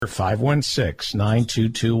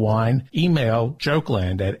516-922-WINE. Email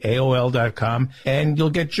jokeland@aol.com, and you'll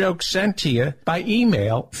get jokes sent to you by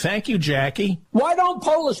email. Thank you, Jackie. Why don't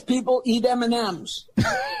Polish people eat M&Ms?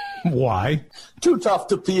 Why? Too tough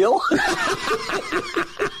to peel.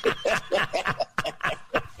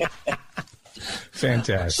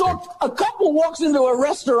 Fantastic. So a couple walks into a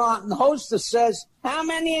restaurant and the hostess says, "How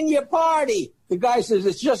many in your party?" The guy says,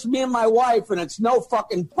 "It's just me and my wife, and it's no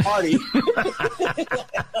fucking party."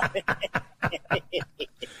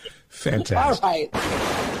 Fantastic. All right.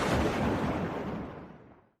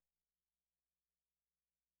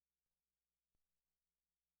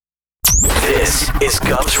 This is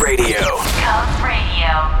Govs Radio. Govs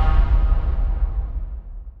Radio.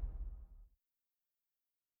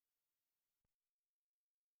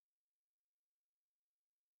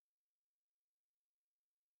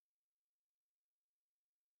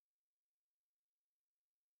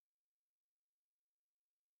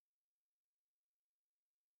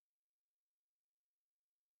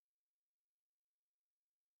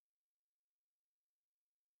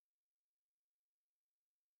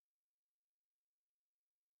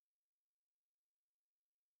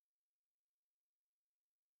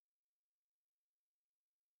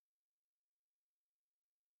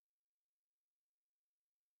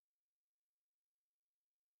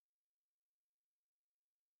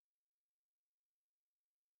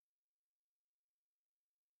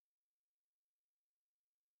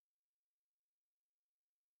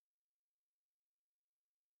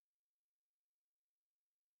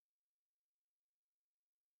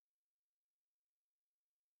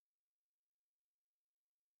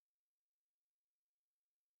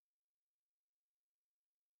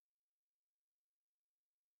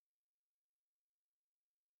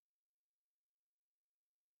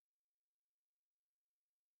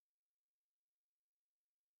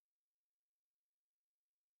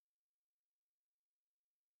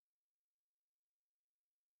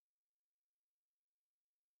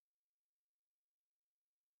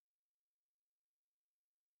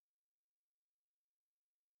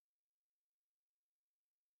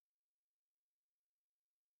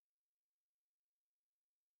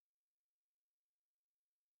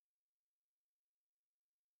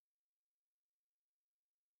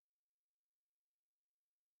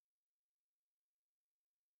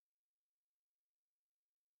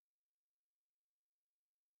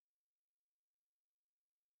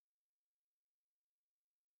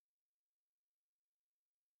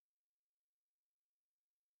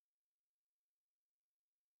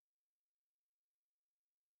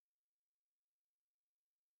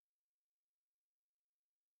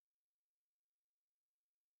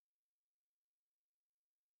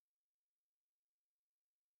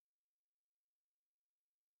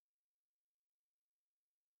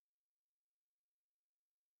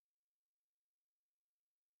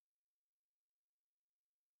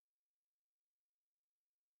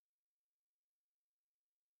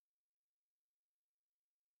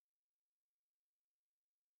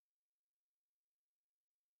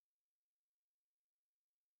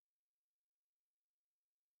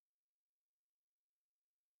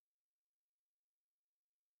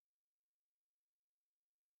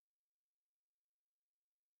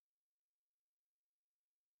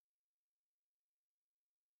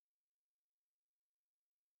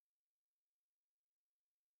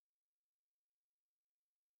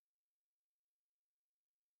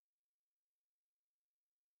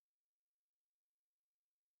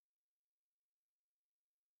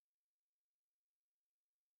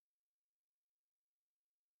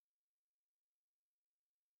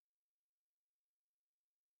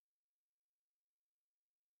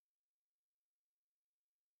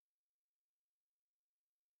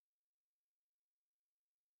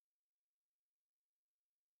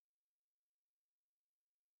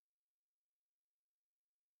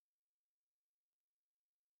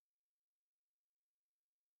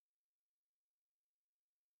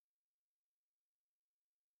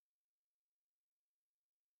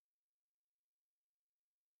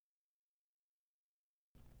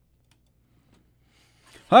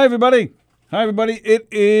 Hi, everybody. It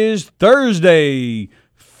is Thursday,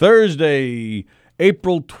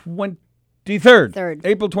 April 23rd.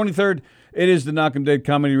 April 23rd. It is the Knock 'em Dead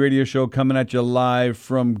Comedy Radio Show coming at you live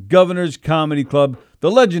from Governor's Comedy Club, the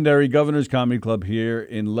legendary Governor's Comedy Club here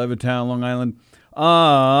in Levittown, Long Island,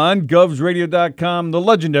 on govsradio.com, the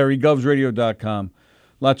legendary govsradio.com.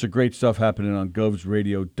 Lots of great stuff happening on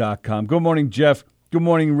govsradio.com. Good morning, Jeff. Good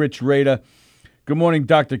morning, Rich Rada. Good morning,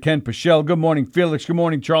 Dr. Ken Pichelle. Good morning, Felix. Good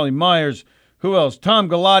morning, Charlie Myers. Who else? Tom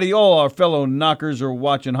Galati. All our fellow knockers are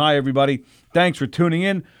watching. Hi, everybody. Thanks for tuning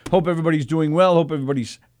in. Hope everybody's doing well. Hope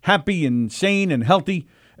everybody's happy and sane and healthy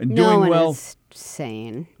and no doing one well. is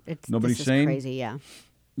sane. Nobody's this is sane? crazy, yeah.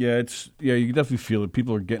 Yeah, you can definitely feel it.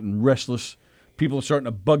 People are getting restless. People are starting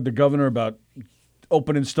to bug the governor about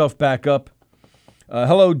opening stuff back up.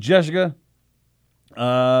 Hello, Jessica.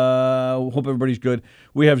 Hope everybody's good.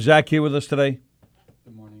 We have Zach here with us today.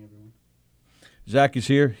 Good morning, everyone. Zach is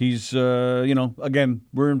here. He's, again,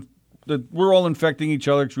 we're all infecting each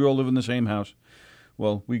other because we all live in the same house.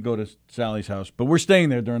 Well, we go to Sallie's house, but we're staying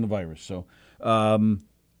there during the virus. So,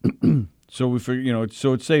 so we figure,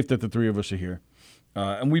 it's safe that the three of us are here,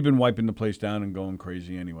 and we've been wiping the place down and going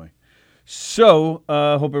crazy anyway. So,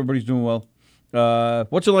 hope everybody's doing well.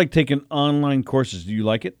 What's it like taking online courses? Do you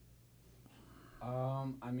like it?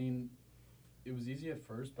 I mean, it was easy at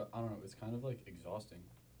first, but I don't know. It's kind of like exhausting.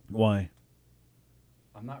 Why?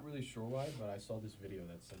 I'm not really sure why, but I saw this video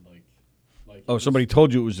that said like. Oh, somebody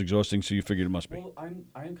told you it was exhausting, so you figured it must be. Well, I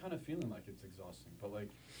am kind of feeling like it's exhausting, but like,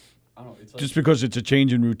 I don't know. It's like, Just because it's a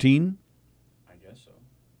change in routine? I guess so.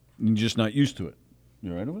 You're just not used to it.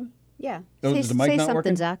 You all right over there? Yeah. Oh, is the mic say not something,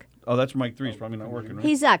 working? Zach. Oh, that's mic 3. It's probably not working, right?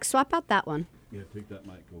 Hey, Zach, swap out that one. Yeah, take that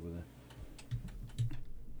mic over there.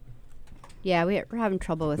 Yeah, we're having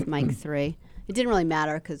trouble with mic 3. It didn't really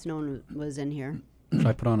matter because no one was in here. Should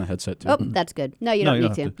I put on a headset too? Oh, that's good. No, you don't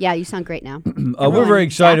need to. Yeah, you sound great now. We're very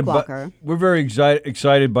excited. Walker. We're very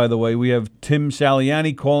excited. By the way, we have Tim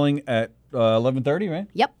Saliani calling at 11:30, right?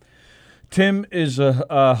 Yep. Tim is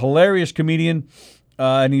a hilarious comedian,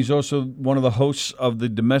 and he's also one of the hosts of the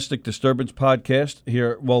Domestic Disturbance podcast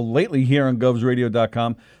here. Well, lately here on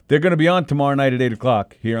GovsRadio.com. They're going to be on tomorrow night at 8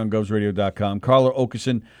 o'clock here on GovsRadio.com. Carla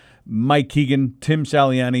Okeson, Mike Keegan, Tim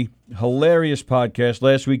Saliani, hilarious podcast.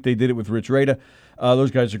 Last week they did it with Rich Rada.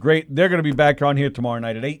 Those guys are great. They're going to be back on here tomorrow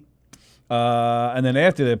night at 8. And then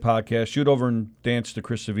after that podcast, shoot over and dance to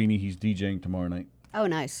Chris Savini. He's DJing tomorrow night. Oh,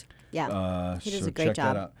 nice. Yeah. He does a great check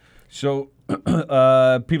job. that out. So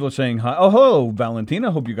people are saying hi. Oh, hello,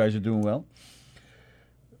 Valentina. Hope you guys are doing well.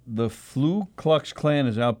 The Flu Klux Klan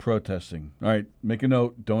is out protesting. All right, make a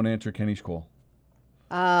note. Don't answer Kenny's call.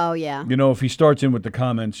 Oh, yeah. If he starts in with the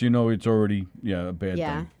comments, it's already, a bad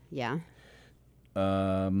thing. Yeah.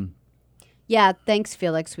 Yeah. Thanks,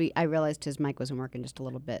 Felix. I realized his mic wasn't working just a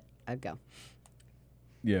little bit ago.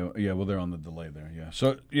 Yeah. Well, they're on the delay there. Yeah.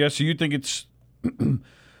 So you think it's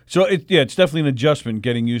it's definitely an adjustment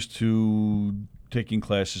getting used to taking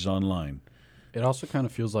classes online. It also kind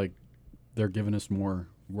of feels like they're giving us more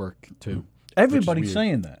work too. Everybody's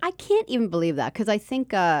saying that. I can't even believe that because I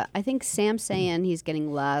think Sam's saying he's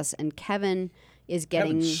getting less, and Kevin is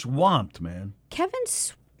getting Kevin's swamped, man.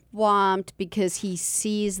 Kevin's swamped because he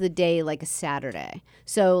sees the day like a Saturday.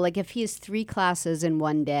 So, like, if he has 3 classes in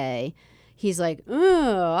one day, he's like,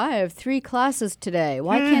 "Oh, I have 3 classes today.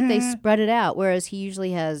 Why can't they spread it out?" Whereas he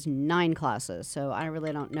usually has 9 classes. So I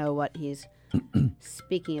really don't know what he's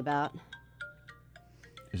speaking about.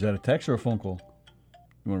 Is that a text or a phone call?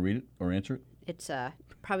 You want to read it or answer it? It's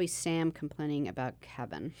probably Sam complaining about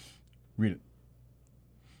Kevin. Read it.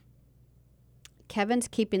 Kevin's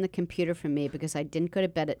keeping the computer from me because I didn't go to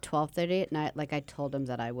bed at 12:30 at night like I told him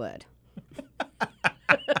that I would.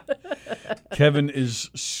 Kevin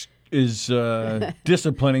is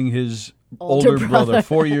disciplining his older brother,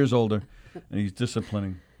 4 years older, and he's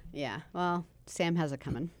disciplining. Yeah, well, Sam has it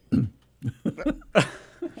coming.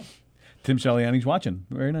 Tim Saliani's watching.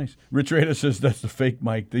 Very nice. Rich Rada says that's the fake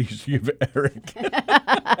mic they used to give Eric.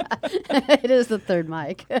 It is the third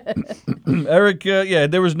mic. Eric,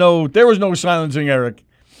 there was no silencing Eric.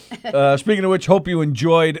 Speaking of which, hope you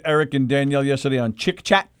enjoyed Eric and Danielle yesterday on Chick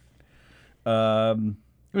Chat. It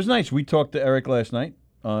was nice. We talked to Eric last night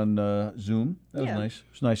on Zoom. That was nice.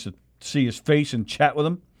 It was nice to see his face and chat with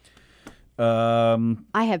him.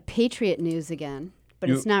 I have Patriot news again. But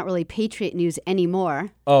it's not really Patriot news anymore.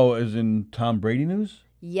 Oh, as in Tom Brady news?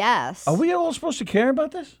 Yes. Are we all supposed to care about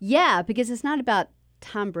this? Yeah, because it's not about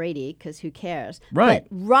Tom Brady, because who cares? Right.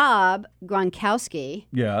 But Rob Gronkowski,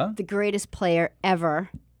 Yeah. the greatest player ever.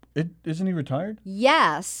 Isn't he retired?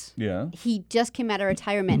 Yes. Yeah. He just came out of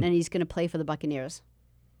retirement, and he's going to play for the Buccaneers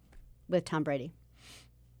with Tom Brady.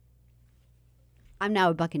 I'm now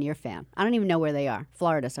a Buccaneer fan. I don't even know where they are.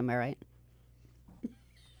 Florida somewhere, right?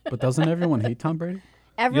 But doesn't everyone hate Tom Brady?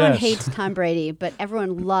 Everyone hates Tom Brady, but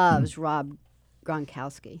everyone loves Rob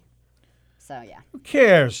Gronkowski. So, yeah. Who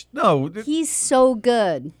cares? No. He's so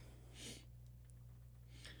good.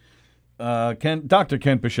 Dr.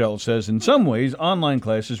 Ken Pichel says, in some ways, online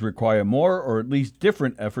classes require more or at least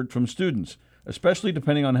different effort from students, especially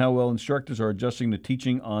depending on how well instructors are adjusting to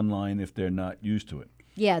teaching online if they're not used to it.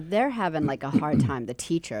 Yeah, they're having like a hard time, the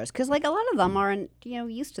teachers, because like a lot of them aren't,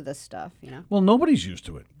 used to this stuff, Well, nobody's used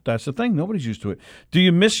to it. That's the thing. Nobody's used to it. Do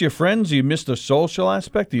you miss your friends? Do you miss the social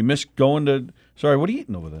aspect? Do you miss going to? Sorry, what are you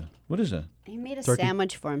eating over there? What is that? He made a Turkey.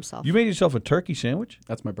 sandwich for himself. You made yourself a turkey sandwich?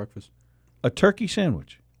 That's my breakfast. A turkey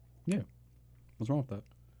sandwich? Yeah. What's wrong with that?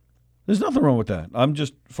 There's nothing wrong with that. I'm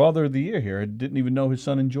just father of the year here. I didn't even know his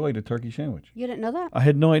son enjoyed a turkey sandwich. You didn't know that? I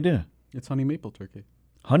had no idea. It's honey maple turkey.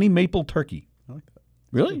 Honey maple turkey. I like that.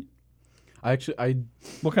 Really? I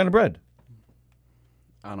What kind of bread?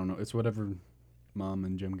 don't know. It's whatever Mom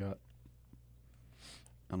and Jim got.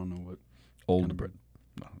 I don't know what. Old kind of bread.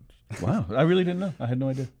 Wow. I really didn't know. I had no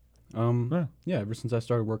idea. Yeah, ever since I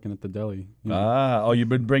started working at the deli. You've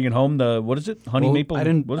been bringing home the, what is it? Honey maple? I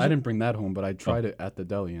didn't. What is I it? didn't bring that home, but I tried it at the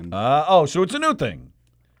deli, and So it's a new thing.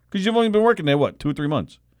 Because you've only been working there, 2 or 3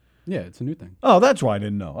 months? yeah, it's a new thing. Oh, that's why I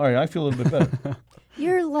didn't know. All right, I feel a little bit better.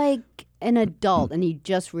 You're like an adult and you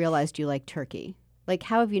just realized you like turkey. Like,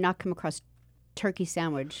 how have you not come across turkey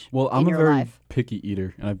sandwich Well, in I'm a your very life? picky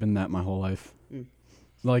eater, and I've been that my whole life.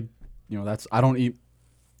 Like, I don't eat.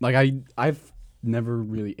 Like, I've never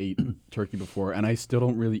really ate turkey before, and I still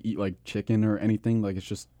don't really eat like chicken or anything. Like, it's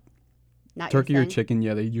just Not turkey your or thing? chicken.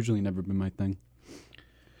 Yeah, they usually never been my thing.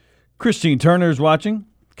 Christine Turner's watching.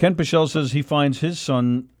 Ken Pichelle says he finds his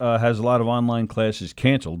son has a lot of online classes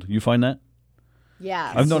canceled. You find that?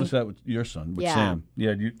 Yeah. I've noticed that with your son, with Yeah. Sam.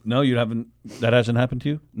 Yeah, you haven't. That hasn't happened to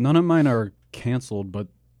you? None of mine are canceled, but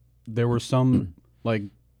there were some like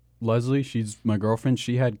Leslie. She's my girlfriend.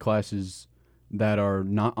 She had classes that are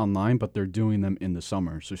not online, but they're doing them in the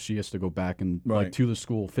summer. So she has to go back and Right. like to the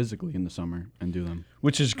school physically in the summer and do them.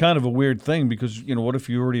 Which is kind of a weird thing because what if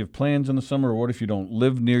you already have plans in the summer, or what if you don't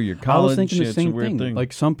live near your I college? was thinking the It's same a weird thing.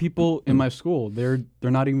 Like some people in my school, they're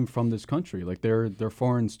not even from this country. Like they're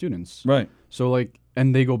foreign students. Right. So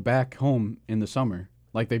and they go back home in the summer.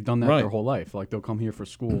 Like they've done that Right. their whole life. Like they'll come here for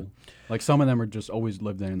school. Like some of them are just always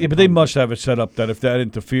lived there. Yeah, but they must have it set up that if that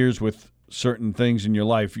interferes with certain things in your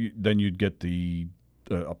life, then you'd get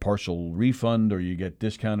a partial refund, or you get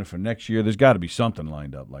discounted for next year. There's got to be something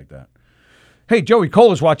lined up like that. Hey, Joey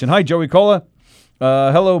Cola's watching. Hi, Joey Kola.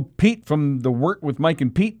 Hello, Pete from the Wort with Mike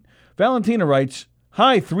and Pete. Valentina writes,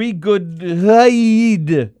 hi, 3 good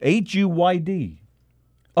Hyde, H-U-Y-D.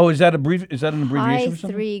 Oh, is that an abbreviation Hi, or something?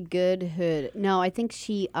 3 good hood. No, I think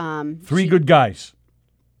she 3 good guys.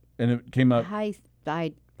 And it came out. Hi,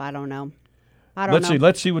 I don't know.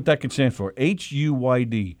 Let's see what that can stand for.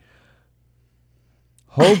 H-U-Y-D.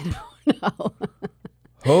 Hope.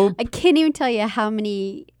 Hope. I can't even tell you how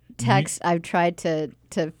many texts I've tried to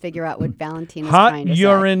figure out what Valentina's trying to Hot say.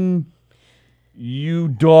 urine, you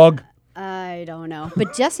dog. I don't know.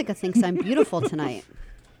 But Jessica thinks I'm beautiful tonight.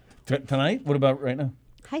 Tonight? What about right now?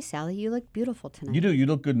 Hi, Sallie. You look beautiful tonight. You do. You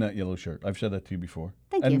look good in that yellow shirt. I've said that to you before.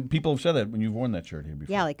 Thank and you. people have said that when you've worn that shirt here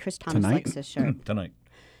before. Yeah, like Chris Thomas Tonight? likes this shirt. Tonight.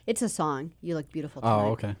 It's a song. You look beautiful tonight. Oh,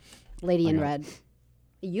 okay. Lady in got it. red.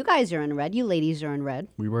 You guys are in red. You ladies are in red.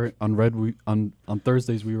 We were on red. On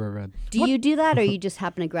Thursdays we were red. Do you do that, or you just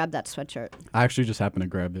happen to grab that sweatshirt? I actually just happened to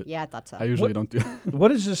grab it. Yeah, I thought so. I usually don't do that.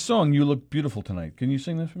 What is this song, You Look Beautiful Tonight? Can you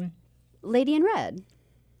sing that for me? Lady in red.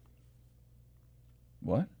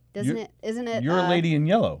 What? Isn't it? You're a lady in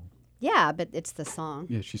yellow. Yeah, but it's the song.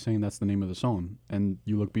 Yeah, she's saying that's the name of the song, and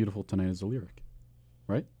 "You Look Beautiful Tonight" is the lyric,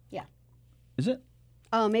 right? Yeah. Is it?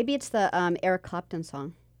 Oh, maybe it's the Eric Clapton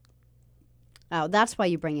song. Oh, that's why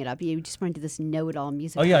you bring it up. You just want to do this know-it-all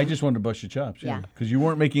music. Oh, yeah, I just wanted to bust your chops. Yeah. Because you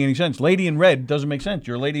weren't making any sense. Lady in red doesn't make sense.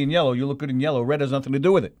 You're a lady in yellow. You look good in yellow. Red has nothing to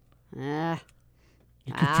do with it. You're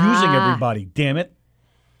confusing everybody, damn it.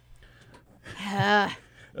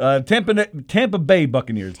 Tampa Bay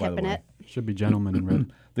Buccaneers, by the way. Should be gentlemen in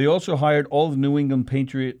red. They also hired all the New England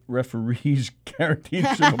Patriot referees guaranteed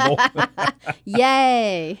Super Bowl.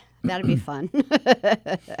 Yay. That'd be fun.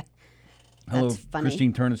 Hello, That's funny.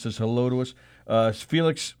 Christine Turner says hello to us.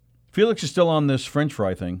 Felix is still on this French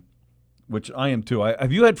fry thing, which I am too.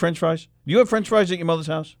 Have you had French fries? Do you have French fries at your mother's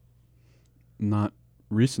house? Not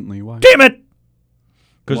recently. Why? Damn it!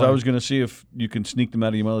 Because I Why? was going to see if you can sneak them out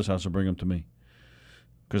of your mother's house and bring them to me.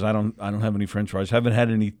 Because I don't have any French fries. Haven't had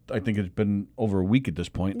any. I think it's been over a week at this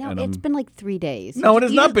point. No, and it's been like 3 days. No, it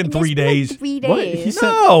has not been 3 days. Like 3 What? days.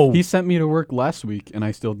 No! He sent me to work last week, and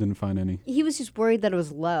I still didn't find any. He was just worried that it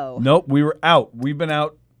was low. Nope, we were out. We've been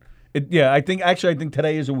out. I think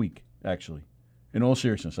today is a week. Actually, in all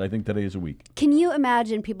seriousness, I think today is a week. Can you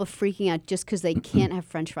imagine people freaking out just because they can't have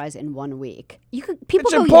French fries in 1 week? People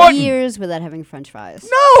It's go important. years without having French fries.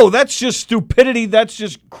 No, that's just stupidity. That's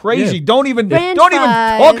just crazy. Yeah. Don't even French talk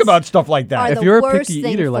fries about stuff like that. are If the you're a worst picky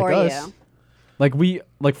thing eater like for us, you.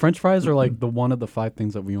 Like French fries are like the one of the 5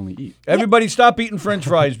 things that we only eat. Everybody stop eating French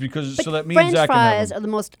fries because But so that means French Zach can have fries them. are the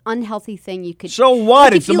most unhealthy thing you could. So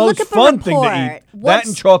what? Like, It's the most fun thing to eat. That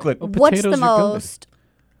and chocolate. What's the potatoes are good. most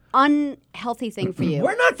unhealthy thing for you?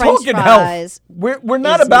 We're not French talking fries health. We're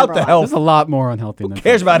not is about number the one. health. There's a lot more unhealthy than Who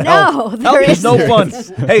cares French about No, health? there Health is no fun.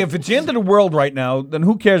 isn't. Hey, if it's the end of the world right now, then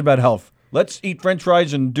who cares about health? Let's eat French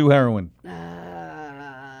fries and do heroin.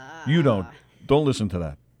 You don't. Don't listen to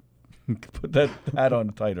that. Put that hat on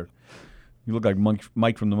tighter. You look like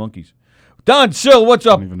Mike from the Monkees. Don Sill, what's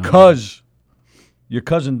up, even know cuz? Your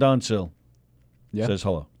cousin Don Sill Yeah. says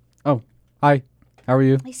hello. Oh, hi. How are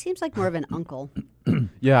you? He seems like more of an uncle.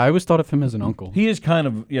 Yeah, I always thought of him as an uncle. He is kind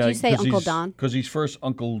of, yeah. Do you say Uncle Don? Because he's first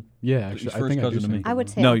uncle. Yeah, He's actually, I first think I do cousin to say me. Uncle I would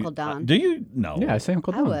Don. say No, Uncle Don. do you? No. Yeah, I say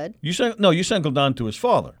Uncle I Don. would. You say Uncle Don to his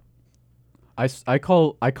father. I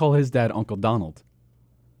call his dad Uncle Donald.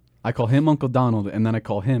 I call him Uncle Donald, and then I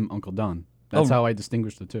call him Uncle Don. That's Oh. how I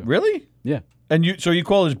distinguish the two. Really? Yeah. And you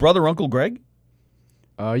call his brother Uncle Greg?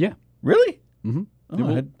 Yeah. Really? Mm-hmm.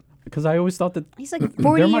 Oh, Because I always thought that. He's like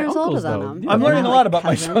 40 They're my years older uncles, than though. him. Yeah. I'm They're learning not a lot like about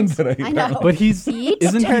my son cousins. today. I know. But he's He eats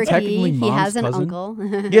isn't turkey. he technically He mom's has an cousin? uncle.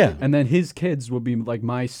 Yeah. And then his kids would be like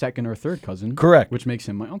my second or third cousin. Correct. Which makes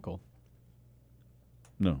him my uncle.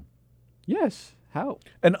 No. Yes. How?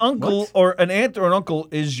 An uncle What? or an aunt or an uncle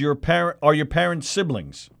is your parent. Are your parents'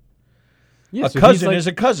 siblings? Yeah, A so he's cousin like- is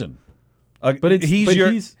a cousin. But it's- he's but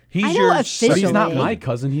your he's- he's I know your officially. But he's second not Actually- my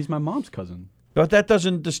cousin. He's my mom's cousin. But that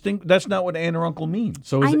doesn't distinct. That's not what aunt or uncle means.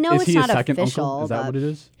 So is, I know is it's he a not second official, uncle? Is that but- what it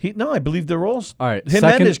is? No, I believe they're all. All right, Him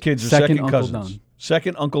second- and his kids are second second Uncle cousins. Don.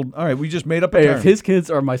 Second uncle. All right, we just made up a Hey, term. if his kids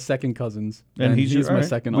are my second cousins, and then he's my all right.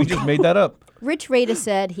 second We uncle. just made that up. Rich Rada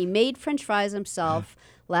said he made French fries himself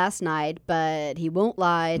last night, but he won't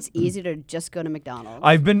lie. It's easier to just go to McDonald's.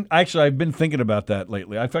 I've been thinking about that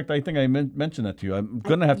lately. In fact, I think I mentioned that to you. I'm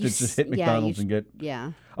gonna have to just hit McDonald's and get.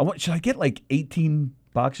 Yeah. Should I get like 18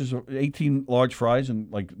 boxes or 18 large fries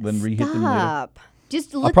and like then reheat them later? Stop.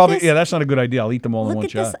 Just I'll look probably this, yeah, that's not a good idea. I'll eat them all in look one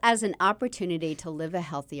at shot. this as an opportunity to live a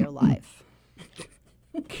healthier life.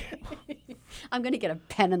 I'm going to get a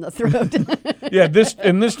pen in the throat. Yeah,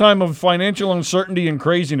 in this time of financial uncertainty and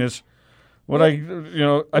craziness, live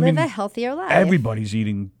mean, a healthier life. everybody's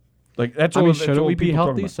eating. Like that's I all. mean, that's shouldn't all we be people talk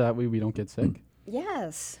healthy about. so that way we don't get sick?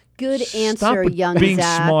 Yes. Good Stop answer, with young being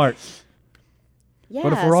Zach. smart. Yes.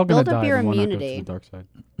 But if we're all going build to up die, your then why not go to immunity. the dark side?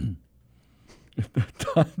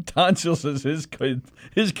 Don Sill says his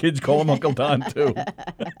kids call him Uncle Don too.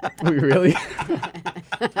 We really?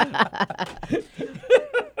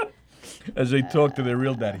 As they talk to their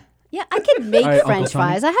real daddy. Yeah, I could make All right, Uncle French Tommy.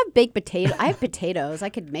 fries. I have baked potato. I have potatoes. I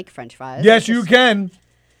could make French fries. Yes, I you just- can.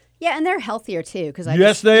 Yeah, and they're healthier too because I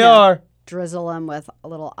Yes, just, they are. drizzle them with a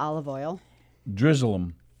little olive oil. Drizzle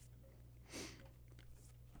them.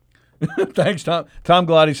 Thanks, Tom. Tom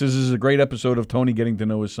Glady says this is a great episode of Tony getting to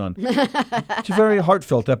know his son. It's a very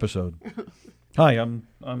heartfelt episode. Hi, I'm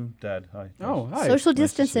Dad. Hi. Oh, hi. Social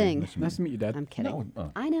Nice to see you. distancing. Nice to meet Nice to meet you, Dad. I'm kidding. No,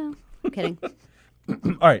 oh. I know. I'm kidding.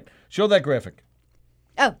 All right, show that graphic.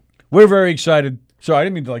 Oh We're very excited. Sorry, I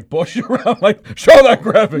didn't mean to like boss you around. Like, show that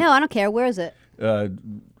graphic. no, I don't care. Where is it?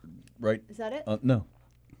 Right. Is that it? No,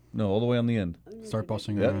 all the way on the end. Start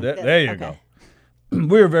bossing Yeah, around. there you Okay. go.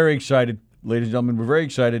 We're very excited, ladies and gentlemen. We're very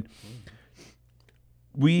excited.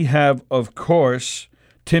 We have, of course,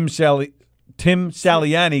 Tim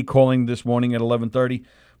Saliani calling this morning at 11:30.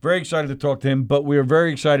 Very excited to talk to him, but we're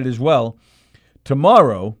very excited as well.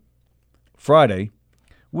 Tomorrow, Friday,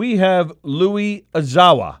 we have Louis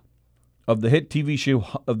Azawa of the hit TV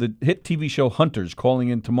show Hunters calling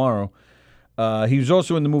in tomorrow. He was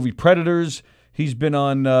also in the movie Predators. He's been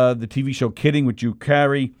on the TV show Kidding with Drew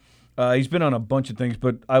Carey. He's been on a bunch of things,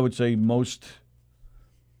 but I would say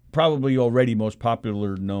probably already most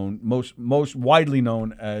popular known, most widely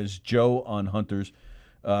known as Joe on Hunters.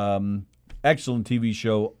 Excellent TV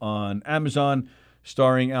show on Amazon,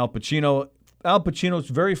 starring Al Pacino. Al Pacino's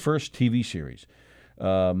very first TV series.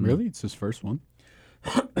 Really? It's his first one?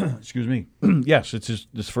 Excuse me. Yes, it's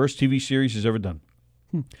his first TV series he's ever done.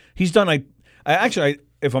 He's done. I actually,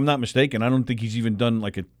 if I'm not mistaken, I don't think he's even done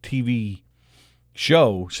like a TV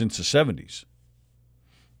show since the 70s.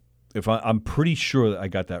 I'm pretty sure that I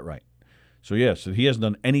got that right. So yes, he hasn't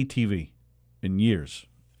done any TV in years,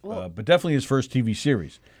 but definitely his first TV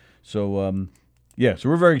series. So so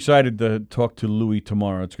we're very excited to talk to Louis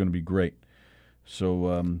tomorrow. It's going to be great.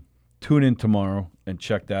 So tune in tomorrow and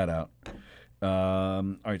check that out. All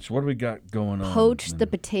right, so what do we got going on? Poach the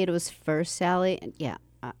potatoes first, Sally. And yeah.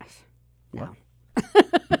 No.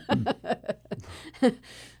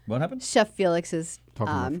 What happened? Chef Felix is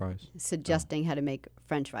Talking about fries. suggesting how to make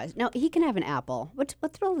French fries. No, he can have an apple. What's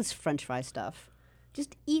all this French fry stuff?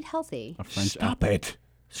 Just eat healthy. A French Stop apple. it.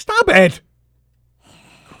 Stop it.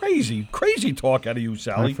 Crazy talk out of you,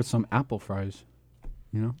 Try Sally. for some apple fries.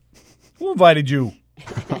 You know? Who invited you?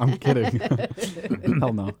 I'm kidding.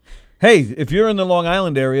 Hell no. Hey, if you're in the Long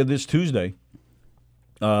Island area this Tuesday,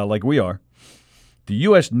 like we are, the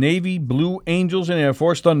U.S. Navy Blue Angels and Air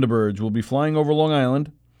Force Thunderbirds will be flying over Long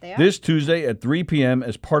Island They are? this Tuesday at 3 p.m.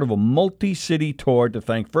 as part of a multi-city tour to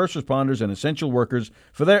thank first responders and essential workers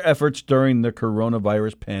for their efforts during the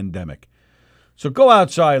coronavirus pandemic. So go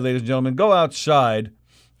outside, ladies and gentlemen. Go outside,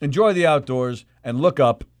 enjoy the outdoors, and look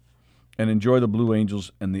up and enjoy the Blue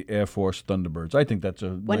Angels and the Air Force Thunderbirds. I think that's a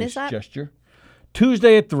When nice is that? gesture.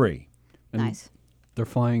 Tuesday at 3 Nice. They're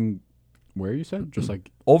flying where you said? Just like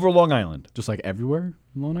over Long Island. everywhere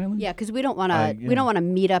in Long Island? Yeah, because we don't want to. yeah. We don't want to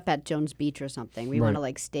meet up at Jones Beach or something. We want to Right.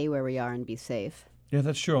 like stay where we are and be safe. Yeah,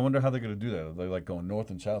 that's true. I wonder how they're going to do that. Are they like going north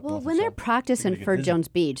and south? Well, north when and they're south? practicing They get for dizzy. Jones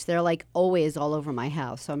Beach, they're like always all over my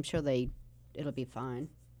house. So I'm sure it'll be fine.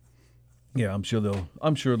 Yeah, I'm sure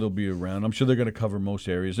they'll be around. I'm sure they're going to cover most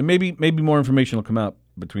areas, and maybe more information will come out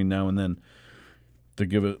between now and then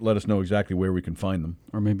to let us know exactly where we can find them,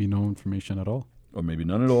 Or maybe no information at all. or maybe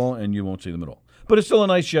none at all, and you won't see them at all. But it's still a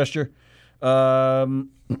nice gesture. And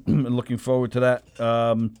looking forward to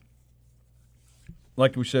that.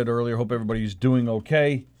 Like we said earlier, hope everybody's doing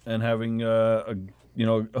okay and having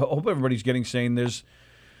hope everybody's getting sane. There's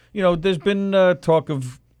been talk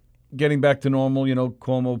of getting back to normal.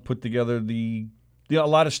 Cuomo put together a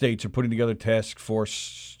lot of states are putting together task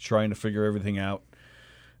force trying to figure everything out.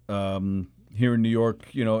 Here in New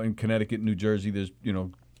York, in Connecticut, New Jersey, there's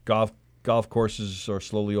golf courses are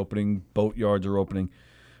slowly opening, boat yards are opening.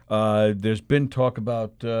 There's been talk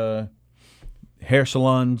about hair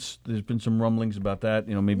salons. There's been some rumblings about that.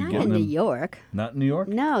 Maybe Not getting in them. New York. Not in New York.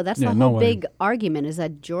 No, that's Yeah, the no whole way. big argument is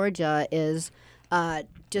that Georgia is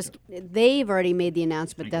they've already made the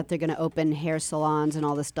announcement that they're going to open hair salons and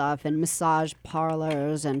all this stuff and massage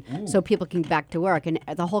parlors and so people can get back to work. And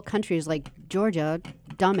the whole country is like, Georgia,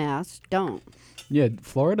 dumbass, don't. Yeah,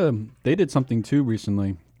 Florida, they did something too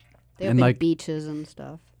recently. They And, open like- beaches and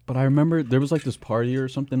stuff. But I remember there was like this party or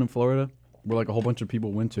something in Florida where like a whole bunch of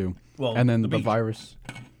people went to. Well, and then the the beach. virus.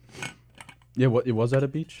 Yeah, it was at a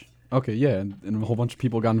beach? Okay, yeah, and a whole bunch of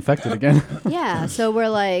people got infected again. Yeah, so we're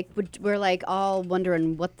like all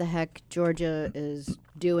wondering what the heck Georgia is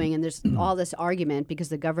doing, and there's all this argument because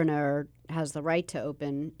the governor has the right to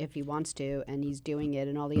open if he wants to, and he's doing it,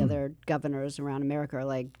 and all the other governors around America are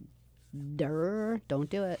like, "Durr, don't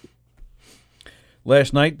do it."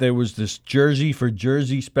 Last night there was this Jersey for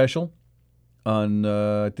Jersey special on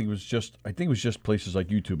I think it was just places like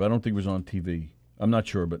YouTube. I don't think it was on TV. I'm not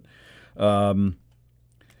sure, but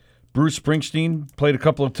Bruce Springsteen played a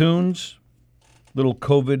couple of tunes. Little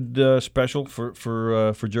COVID special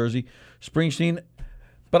for Jersey. Springsteen,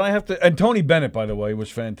 but I have to, and Tony Bennett, by the way,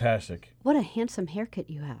 was fantastic. What a handsome haircut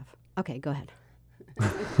you have. Okay, go ahead.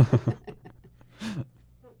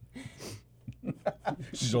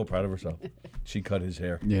 She's all proud of herself. She cut his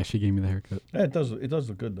hair. Yeah, she gave me the haircut. Yeah, it does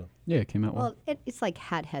look good though. Yeah, it came out well. Well, it's like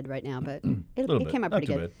hat head right now, but Little it bit. came out Not pretty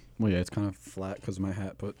too good. bad. Well, yeah, it's kind of flat because of my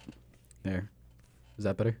hat, but there. Is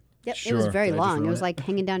that better? Yep, it was Sure. very Did I just long. It ruin was it? like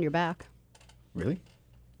hanging down your back. Really?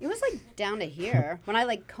 It was like down to here. When I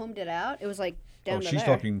like combed it out, it was like down Oh, to she's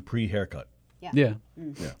there. talking pre-haircut. Yeah. Yeah,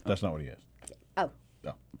 that's not what he has. Oh,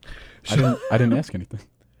 No. I didn't ask anything.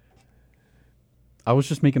 I was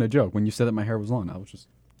just making a joke. When you said that my hair was long, I was just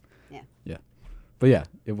yeah. yeah. But yeah,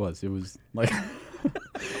 it was like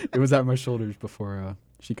it was at my shoulders before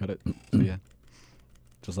she cut it. So yeah.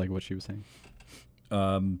 Just like what she was saying.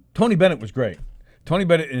 Tony Bennett was great. Tony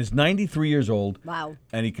Bennett is 93 years old. Wow.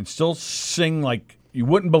 And he can still sing like you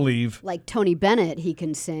wouldn't believe. Like Tony Bennett, he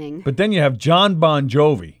can sing. But then you have John Bon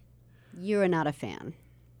Jovi. You're not a fan.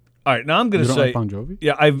 All right, now I'm going You to don't say like Bon Jovi?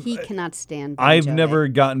 Yeah, He cannot stand Bon I've Jovi. never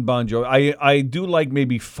gotten Bon Jovi. I do like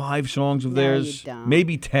maybe 5 songs of No, you theirs, don't.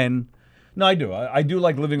 maybe 10. No, I do. I do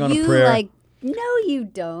like Living on You a Prayer. like... No, you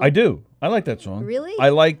don't. I do. I like that song. Really? I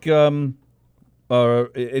like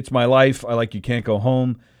It's My Life. I like You Can't Go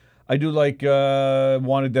Home. I do like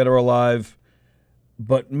Wanted Dead or Alive.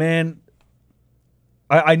 But, man,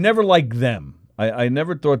 I never liked them. I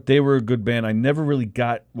never thought they were a good band. I never really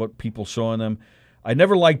got what people saw in them. I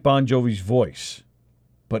never liked Bon Jovi's voice.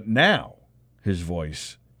 But now, his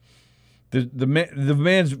voice, the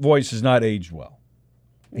man's voice has not aged well.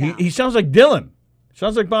 No. He sounds like Dylan.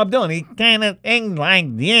 Sounds like Bob Dylan. He kind of sings like,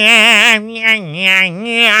 yeah,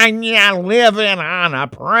 living on a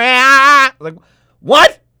prayer. Like,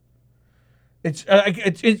 what?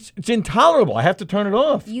 It's intolerable. I have to turn it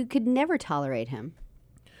off. You could never tolerate him.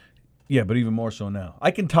 Yeah, but even more so now.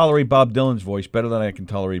 I can tolerate Bob Dylan's voice better than I can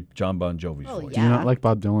tolerate John Bon Jovi's voice. Do you not like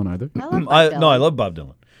Bob Dylan either? I love Bob Dylan. No, I love Bob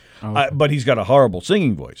Dylan. Oh, okay. But he's got a horrible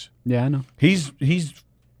singing voice. Yeah, I know. He's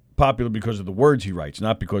popular because of the words he writes,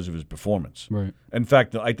 not because of his performance. Right. In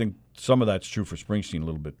fact, I think some of that's true for Springsteen a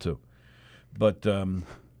little bit too. But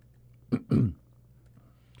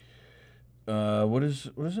what is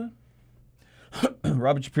it?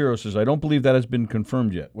 Robert Shapiro says, I don't believe that has been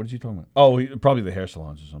confirmed yet. What is he talking about? Oh, probably the hair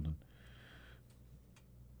salons or something.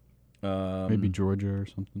 Maybe Georgia or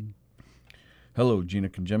something. Hello, Gina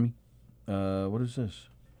Conjemi. What is this?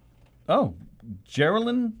 Oh,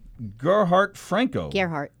 Geraldine Gerhardt Franco.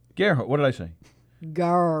 Gerhardt. What did I say?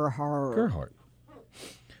 Gerhardt.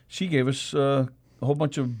 She gave us a whole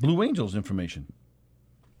bunch of Blue Angels information.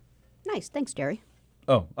 Nice. Thanks, Jerry.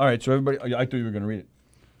 Oh, all right. So everybody, I thought you were going to read it.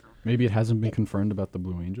 Maybe it hasn't been confirmed about the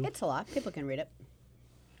Blue Angels. It's a lot. People can read it.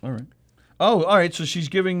 All right. Oh, all right. So she's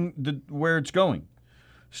giving where it's going.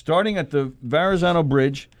 Starting at the Verrazano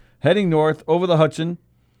Bridge, heading north over the Hudson,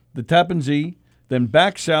 the Tappan Zee, then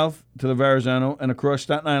back south to the Verrazano and across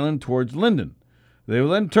Staten Island towards Linden. They will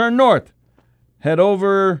then turn north, head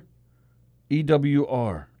over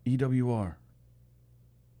EWR.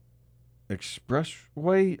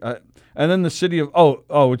 Expressway? And then the city of,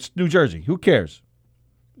 it's New Jersey. Who cares?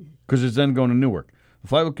 Because it's then going to Newark. The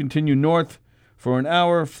flight will continue north for an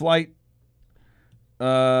hour flight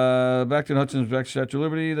back to Hudson's, back to Statue of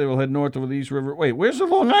Liberty. They will head north over the East River. Wait, where's the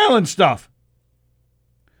Long Island stuff?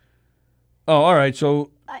 Oh, all right. So,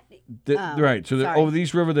 right. So over the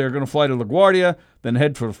East River, they're going to fly to LaGuardia, then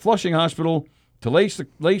head for the Flushing Hospital, to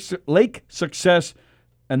Lake Success,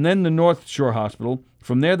 and then the North Shore Hospital.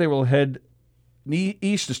 From there, they will head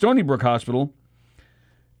east to Stony Brook Hospital,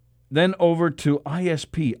 then over to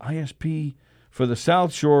ISP for the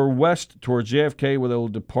South Shore west towards JFK, where they will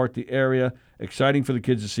depart the area. Exciting for the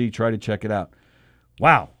kids to see. Try to check it out.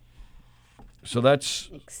 Wow. So that's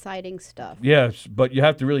exciting stuff. Yes, but you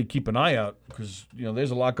have to really keep an eye out because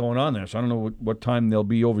there's a lot going on there. So I don't know what time they'll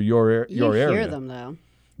be over your area. You hear them though.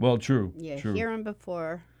 Well, true. You true. hear them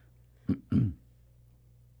before.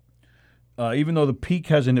 Even though the peak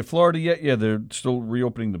hasn't hit Florida yet, they're still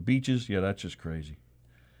reopening the beaches. Yeah, that's just crazy.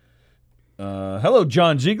 Hello,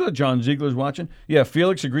 John Ziegler. John Ziegler's watching. Yeah,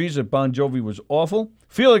 Felix agrees that Bon Jovi was awful.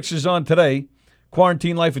 Felix is on today.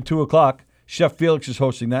 Quarantine Life at 2 o'clock. Chef Felix is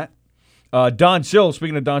hosting that. Don Sill,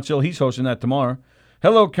 speaking of Don Sill, he's hosting that tomorrow.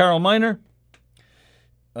 Hello, Carol Miner.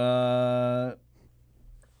 Jeff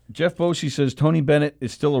Bosey says Tony Bennett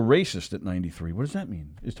is still a racist at 93. What does that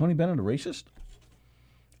mean? Is Tony Bennett a racist?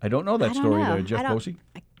 I don't know that story there, Jeff Bosey.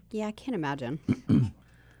 I can't imagine.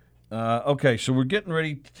 Okay, so we're getting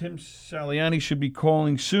ready. Tim Saliani should be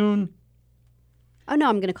calling soon. Oh, no,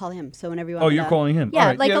 I'm going to call him. So whenever you want you're calling him. Yeah, All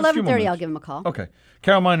right. like 11:30, I'll give him a call. Okay.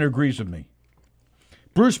 Carol Miner agrees with me.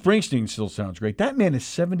 Bruce Springsteen still sounds great. That man is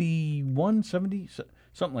 71, 70,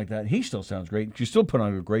 something like that. He still sounds great. He's still putting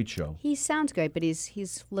on a great show. He sounds great, but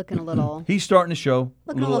he's looking a little... He's starting the show.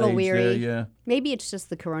 Looking a little weary. There, yeah. Maybe it's just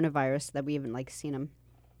the coronavirus that we haven't seen him.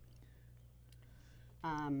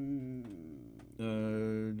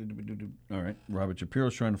 All right. Robert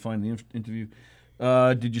Shapiro's trying to find the interview.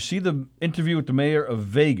 Did you see the interview with the mayor of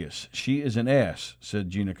Vegas? She is an ass, said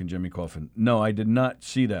Gina Conjemi Coffin. No, I did not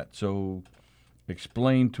see that. So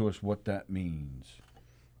explain to us what that means,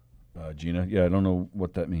 Gina. Yeah, I don't know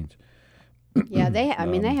what that means. Yeah, they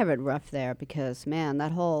have it rough there because, man,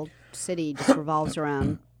 that whole city just revolves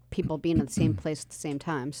around people being in the same place at the same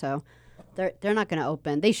time. So they're not going to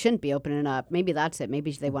open. They shouldn't be opening up. Maybe that's it.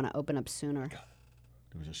 Maybe they want to open up sooner.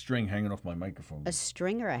 There was a string hanging off my microphone. A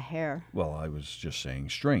string or a hair? Well, I was just saying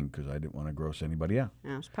string because I didn't want to gross anybody out.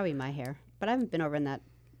 No, it's probably my hair. But I haven't been over in that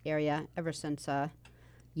area ever since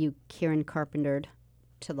you Kieran Carpentered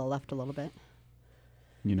to the left a little bit.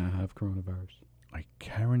 You now have coronavirus. I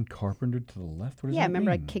Karen Carpentered to the left? What does that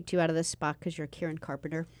remember mean? I kicked you out of this spot because you're Kieran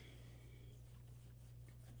Carpenter.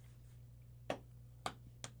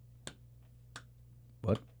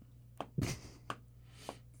 What?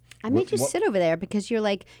 I made you sit over there because you're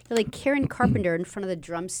like Karen Carpenter in front of the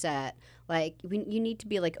drum set. Like you need to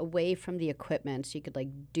be away from the equipment so you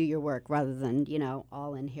could do your work rather than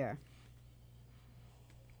all in here.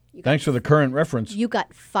 Thanks for the current reference. You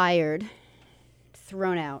got fired,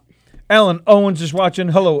 thrown out. Alan Owens is watching.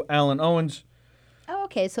 Hello, Alan Owens. Oh,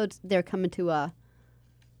 okay. So they're coming to Oh,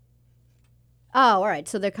 all right.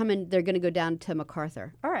 So they're coming. They're going to go down to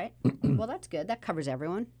MacArthur. All right. Well, that's good. That covers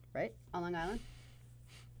everyone, right? On Long Island.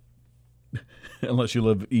 Unless you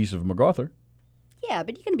live east of MacArthur. Yeah,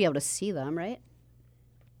 but you're going to be able to see them, right?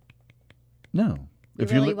 No. You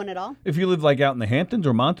really wouldn't at all? If you live like out in the Hamptons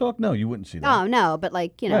or Montauk, no, you wouldn't see that. Oh, no, but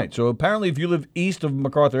like, you know. Right. So apparently if you live east of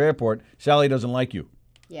MacArthur Airport, Sallie doesn't like you.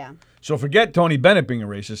 Yeah. So forget Tony Bennett being a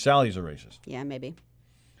racist. Sallie's a racist. Yeah, maybe.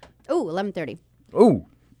 Ooh, 11:30. Ooh. All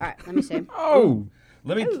right, let me see. Oh.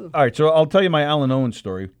 All right, so I'll tell you my Alan Owens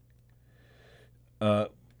story. Or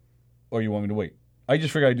you want me to wait? I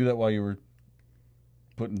just figured I'd do that while you were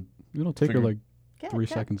putting... It'll take her like 3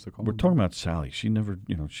 seconds to call. We're talking about Sallie. She never,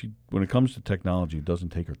 when it comes to technology, it doesn't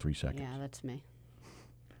take her 3 seconds. Yeah, that's me.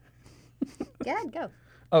 Yeah, go.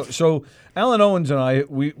 Oh, so Alan Owens and I,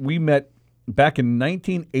 we met back in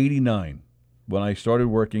 1989 when I started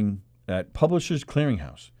working at Publishers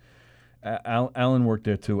Clearinghouse. Alan worked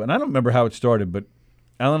there too. And I don't remember how it started, but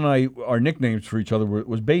Alan and I, our nicknames for each other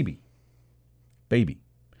was Baby. Baby.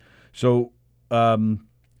 So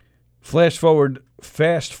fast forward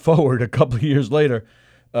a couple of years later,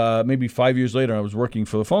 maybe 5 years later, I was working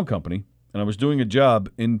for the phone company, and I was doing a job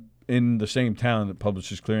in the same town that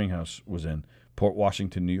Publishers Clearinghouse was in, Port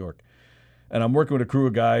Washington, New York. And I'm working with a crew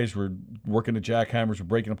of guys. We're working the jackhammers. We're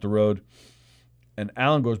breaking up the road. And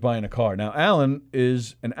Alan goes by in a car. Now, Alan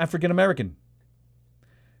is an African-American.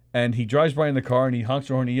 And he drives by in the car, and he honks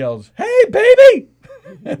the horn and he yells, "Hey, baby!"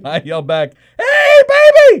 And I yell back, "Hey,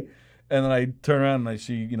 baby!" And then I turn around and I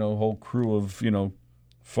see, a whole crew of,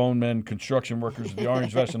 phone men, construction workers with the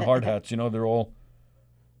orange vests and hard hats. They're all...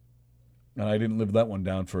 And I didn't live that one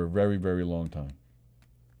down for a very, very long time.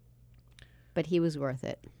 But he was worth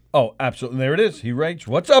it. Oh, absolutely. There it is. He writes,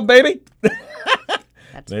 "What's up, baby?"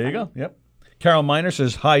 That's there funny. you go. Yep. Carol Miner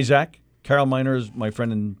says, "Hi, Zach." Carol Miner is my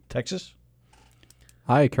friend in Texas.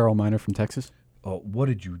 Hi, Carol Miner from Texas. Oh, what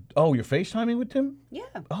did you... Oh, you're FaceTiming with Tim? Yeah.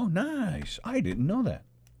 Oh, nice. I didn't know that.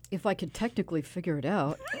 If I could technically figure it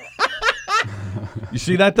out. You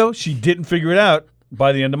see that, though? She didn't figure it out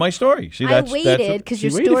by the end of my story. See, I waited because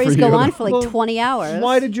your stories go on for like 20 hours.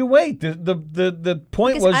 Why did you wait? The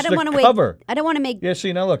point Because was I don't want to cover. wait. I don't want to make... Yeah,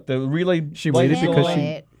 see, now look, the relay... She waited light is because on.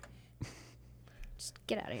 she... Just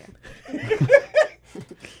get out of here.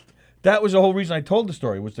 That was the whole reason I told the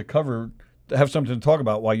story, was to cover... to have something to talk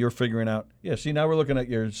about while you're figuring out... Yeah, see, now we're looking at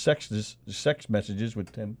your sex messages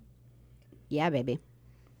with Tim. Yeah, baby.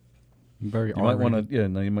 Very You might want to... Yeah,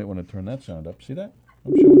 now you might want to turn that sound up. See that?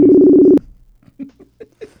 I'm showing you.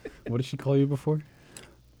 What did she call you before?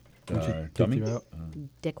 Dummy? You out?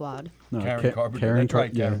 Dickwad. No, Karen Carpenter. Karen That's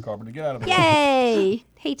right, yeah. Karen Carpenter. Get out of here. Yay!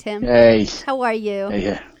 Hey, Tim. Hey, How are you?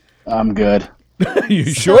 hey, I'm good. You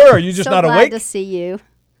sure? Are you just so not glad awake? to see you.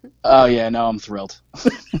 Oh yeah, no, I'm thrilled.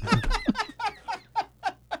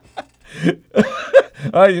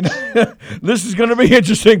 This is going to be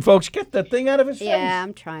interesting, folks. Get that thing out of his face. Yeah,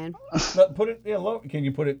 I'm trying. No, put it low. Can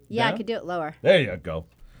you put it Yeah, down? I could do it lower. There you go.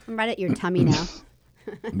 I'm right at your tummy now.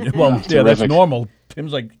 Well, yeah, that's terrific. normal.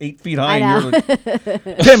 Tim's like 8 feet high. I and know. you're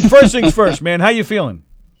like... Tim, first things first, man. How you feeling?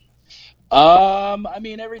 I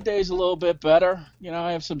mean, every day's a little bit better.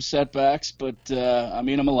 I have some setbacks, but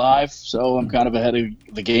I'm alive, so I'm kind of ahead of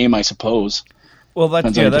the game, I suppose. Well, that's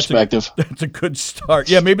Depends on that's perspective. that's a good start.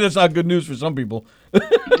 Yeah, maybe that's not good news for some people.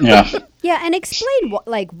 Yeah. Yeah, and explain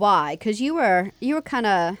why, because you were kind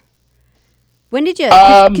of. When did you?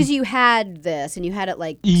 Because you had this, and you had it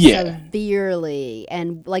Yeah. severely,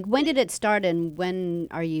 and when did it start, and when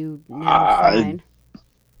are you now fine?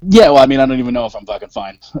 Yeah, well, I don't even know if I'm fucking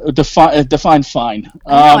fine. Define fine.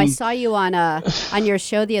 I know. I saw you on your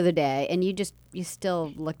show the other day, and you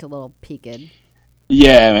still looked a little peaked.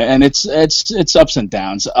 Yeah, and it's ups and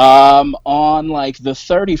downs. On the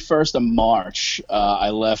 31st of March,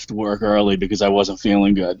 I left work early because I wasn't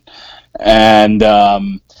feeling good, and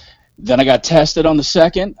then I got tested on the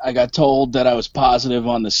 2nd. I got told that I was positive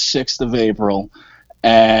on the 6th of April,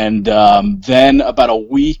 and then about a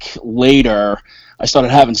week later, I started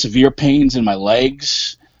having severe pains in my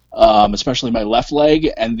legs. Especially my left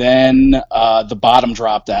leg, and then the bottom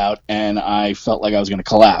dropped out, and I felt like I was going to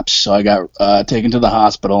collapse. So I got taken to the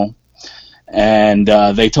hospital, and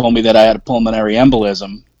they told me that I had a pulmonary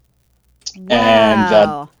embolism.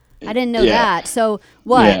 Wow. And I didn't know yeah. that. So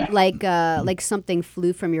what? Yeah. Like something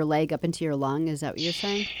flew from your leg up into your lung? Is that what you're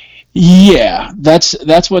saying? Yeah,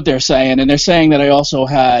 that's what they're saying, and they're saying that I also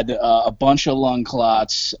had a bunch of lung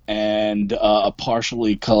clots and a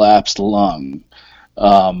partially collapsed lung.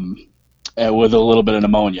 With a little bit of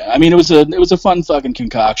pneumonia. It was a fun fucking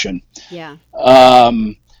concoction. Yeah.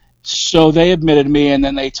 So they admitted me, and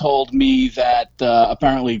then they told me that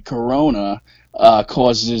apparently corona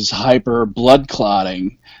causes hyper blood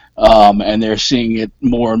clotting, and they're seeing it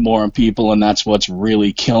more and more in people, and that's what's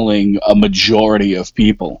really killing a majority of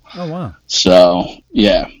people. Oh wow! So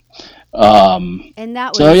yeah. And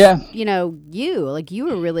that was, so, yeah. you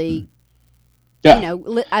were really You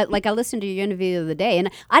know, I listened to your interview the other day, and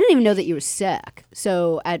I didn't even know that you were sick.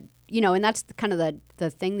 So and that's kind of the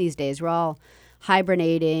thing these days. We're all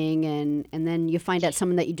hibernating, and then you find out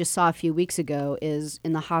someone that you just saw a few weeks ago is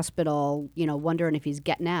in the hospital, wondering if he's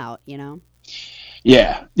getting out,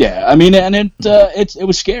 Yeah. I mean, and it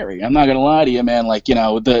was scary. I'm not gonna lie to you, man. Like,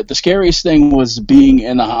 the scariest thing was being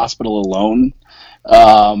in the hospital alone,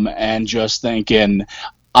 and just thinking,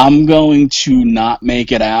 I'm going to not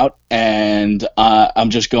make it out, and I'm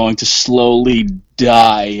just going to slowly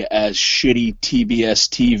die as shitty TBS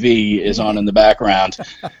TV is on in the background.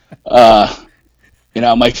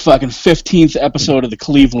 My fucking 15th episode of the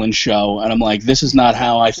Cleveland Show, and I'm like, this is not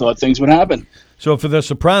how I thought things would happen. So if The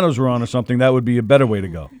Sopranos were on or something, that would be a better way to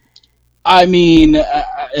go. I mean,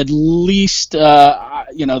 at least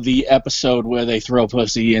the episode where they throw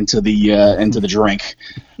pussy into the drink,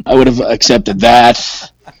 I would have accepted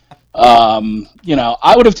that.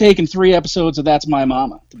 I would have taken 3 episodes of That's My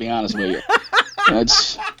Mama, to be honest with you.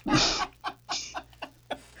 That's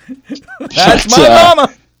my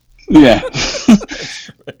mama. Yeah.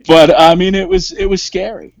 But I mean, it was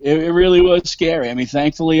scary. It really was scary. I mean,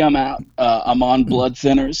 thankfully I'm out. I'm on blood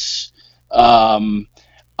thinners.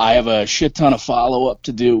 I have a shit ton of follow-up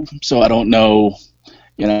to do, so I don't know.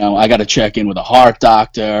 I got to check in with a heart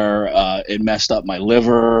doctor. It messed up my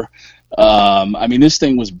liver. I mean, this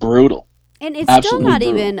thing was brutal. And it's still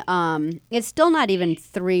not even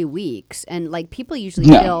 3 weeks. And like people usually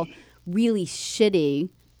feel really shitty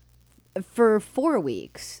for 4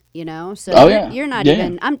 weeks, So you're not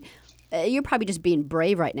even. You're probably just being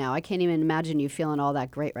brave right now. I can't even imagine you feeling all that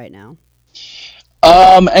great right now.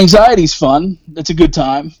 Anxiety's fun. It's a good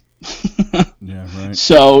time. Yeah, right.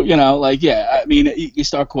 So, I mean, you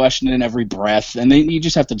start questioning every breath, and then you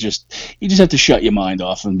just have to shut your mind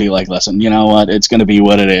off and be like, listen, you know what? It's going to be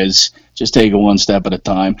what it is. Just take it one step at a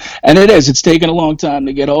time. And it's taken a long time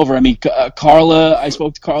to get over. I mean, I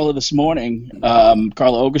spoke to Carla this morning,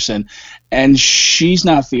 Carla Ogerson, and she's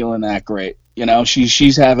not feeling that great.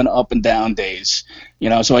 She's having up and down days.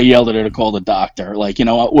 So I yelled at her to call the doctor. Like, I'm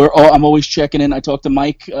always checking in. I talk to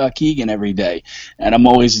Mike Keegan every day, and I'm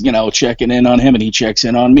always, checking in on him, and he checks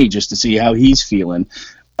in on me just to see how he's feeling.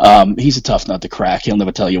 He's a tough nut to crack. He'll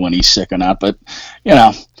never tell you when he's sick or not, but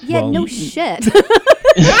Yeah, no shit.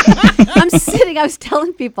 I was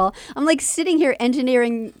telling people, I'm like sitting here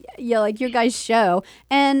engineering, like your guys' show,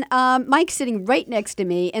 and Mike's sitting right next to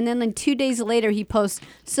me, and then 2 days later he posts,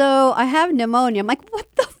 so I have pneumonia. I'm like, what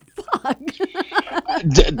the fuck?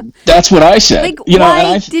 That's what I said. Like,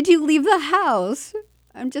 why did you leave the house?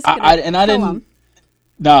 I'm just gonna kill him.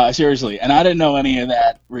 No, seriously. And I didn't know any of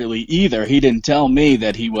that really either. He didn't tell me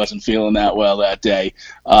that he wasn't feeling that well that day.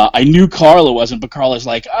 I knew Carla wasn't, but Carla's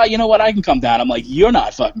like, you know what? I can come down. I'm like, you're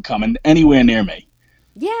not fucking coming anywhere near me.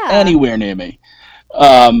 Yeah. Anywhere near me.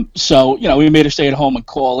 So, we made her stay at home and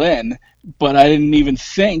call in, but I didn't even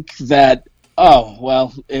think that, oh,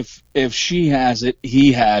 well, if she has it,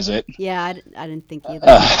 he has it. Yeah, I didn't think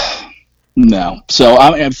either. No. So,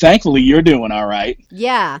 thankfully, you're doing all right.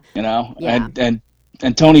 Yeah. Yeah.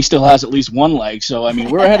 And Tony still has at least one leg, so, I mean,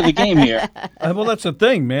 we're ahead of the game here. Well, that's the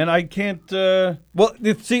thing, man. I can't,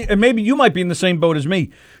 see, and maybe you might be in the same boat as me.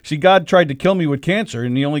 See, God tried to kill me with cancer,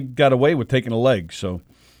 and he only got away with taking a leg, so.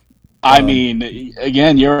 I mean,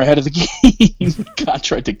 again, you're ahead of the game. God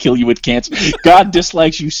tried to kill you with cancer. God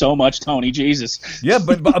dislikes you so much, Tony, Jesus. Yeah,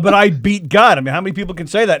 but I beat God. I mean, how many people can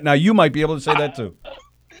say that? Now, you might be able to say that, too.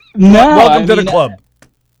 No, Welcome to the club.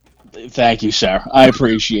 Thank you, sir. I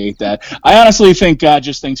appreciate that. I honestly think God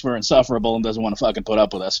just thinks we're insufferable and doesn't want to fucking put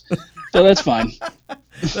up with us. So that's fine.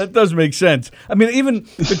 That does make sense. I mean, even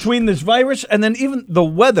between this virus and then even the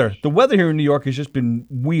weather here in New York has just been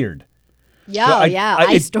weird. Yeah,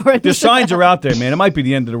 so the signs are out there, man. It might be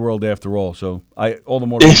the end of the world after all. So all the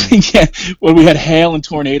more. Yeah, when we had hail and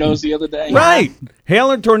tornadoes the other day. Right, hail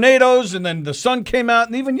and tornadoes, and then the sun came out,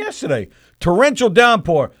 and even yesterday, torrential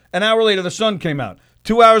downpour. An hour later, the sun came out.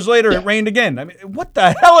 2 hours later, it rained again. I mean, what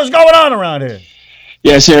the hell is going on around here?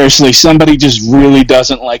 Yeah, seriously, somebody just really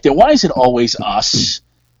doesn't like it. Why is it always us?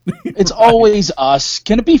 It's always us.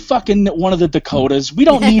 Can it be fucking one of the Dakotas? We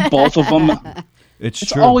don't need both of them. It's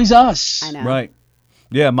It's true. always us. I know. Right.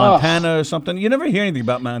 Yeah, Montana or something. You never hear anything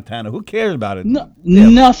about Montana. Who cares about it?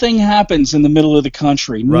 Nothing happens in the middle of the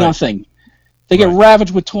country. Right. Nothing. They get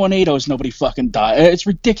ravaged with tornadoes. Nobody fucking dies. It's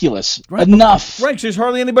ridiculous. Right. Enough. Right, 'cause there's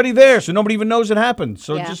hardly anybody there, so nobody even knows it happened.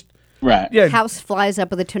 So just... Right. Yeah. House flies up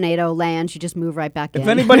with a tornado, lands, you just move right back in. If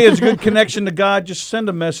anybody has a good connection to God, just send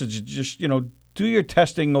a message. Just, do your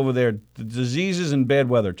testing over there. The diseases and bad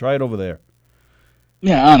weather. Try it over there.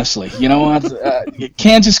 Yeah, honestly. You know what?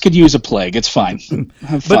 Kansas could use a plague. It's fine.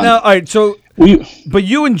 But now, all right, so But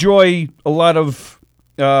you enjoy a lot of,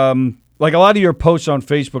 like a lot of your posts on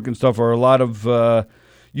Facebook and stuff are a lot of,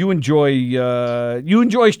 you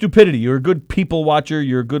enjoy stupidity. You're a good people watcher.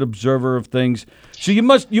 You're a good observer of things. So you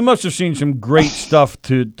must have seen some great stuff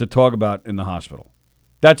to talk about in the hospital.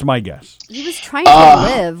 That's my guess. He was trying to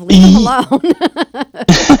live. Leave him alone.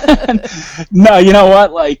 No, you know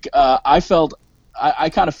what? Like, I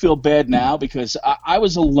kind of feel bad now because I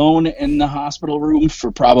was alone in the hospital room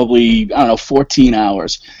for probably, 14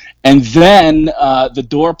 hours. And then the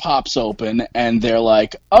door pops open and they're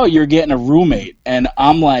like, oh, you're getting a roommate. And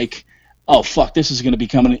I'm like, oh, fuck, this is going to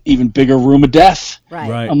become an even bigger room of death.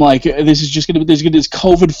 Right. I'm like, this is just going to be, there's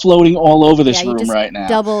COVID floating all over this room right now.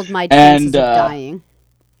 Doubled my chances of dying.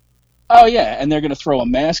 Oh, yeah, and they're going to throw a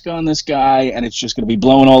mask on this guy, and it's just going to be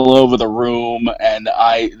blown all over the room, and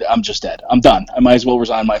I'm just dead. I'm done. I might as well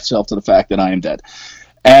resign myself to the fact that I am dead.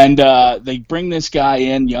 And they bring this guy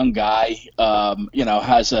in, young guy,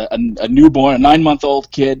 has a newborn, a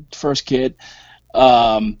 9-month-old kid, first kid,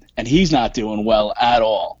 and he's not doing well at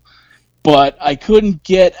all. But I couldn't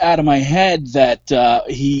get out of my head that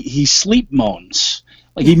he sleep moans.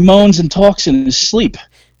 Like, he moans and talks in his sleep.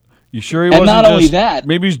 You sure he wasn't not just, only that,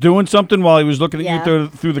 maybe he's doing something while he was looking at you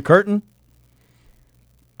through the curtain?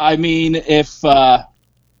 I mean, if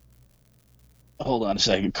hold on a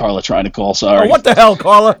second, Carla trying to call, sorry. Oh, what the hell,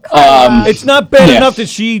 Carla? It's not bad enough that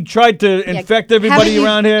she tried to infect everybody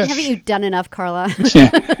around here. Haven't you done enough, Carla?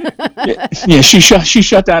 Yeah, she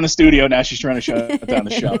shut down the studio, now she's trying to shut down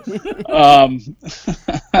the show.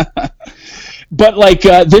 But, like,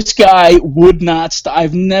 this guy would not stop.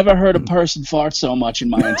 I've never heard a person fart so much in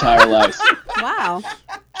my entire life. Wow.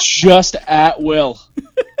 Just at will.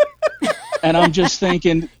 And I'm just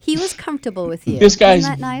thinking... He was comfortable with you. Isn't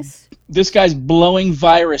that nice? This guy's blowing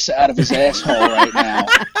virus out of his asshole right now.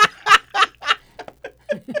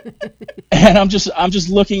 And I'm just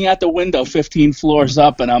looking at the window 15 floors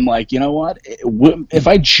up, and I'm like, you know what? If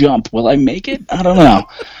I jump, will I make it? I don't know.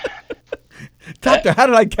 Doctor, how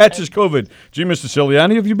did I catch this COVID? Gee, Mr.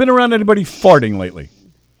 Ciliani, have you been around anybody farting lately?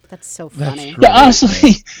 That's so funny. Yeah,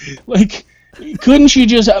 honestly, like, couldn't you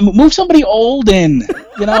just move somebody old in?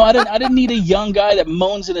 You know, I didn't need a young guy that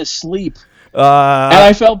moans in his sleep. And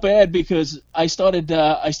I felt bad because I started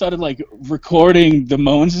like recording the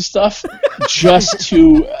moans and stuff just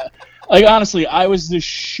to. Like, honestly, I was the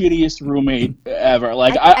shittiest roommate ever.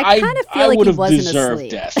 Like, I kind of feel I like would he have wasn't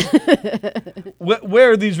deserved asleep. death.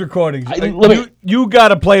 Where are these recordings? You got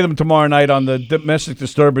to play them tomorrow night on the Domestic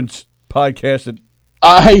Disturbance podcast at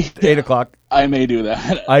 8 o'clock. I may do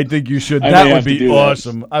that. I think you should. That would be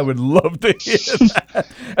awesome. I would love to hear that.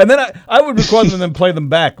 And then I would record them and then play them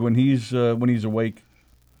back when he's awake.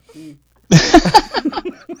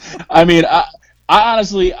 I mean, I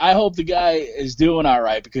honestly, I hope the guy is doing all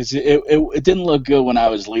right because it didn't look good when I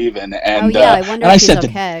was leaving. And, I wonder if he's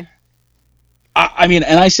okay.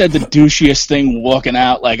 And I said the douchiest thing walking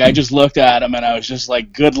out. Like, I just looked at him and I was just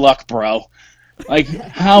like, good luck, bro. Like,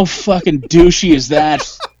 how fucking douchey is that?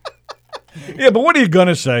 Yeah, but what are you going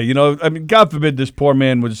to say? You know, I mean, God forbid this poor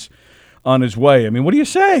man was on his way. I mean, what do you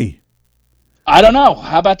say? I don't know.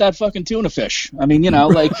 How about that fucking tuna fish? I mean, you know,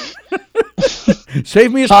 like...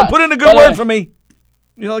 Save me put in a good word for me.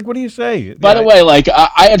 You know, like, what do you say? By the way, like,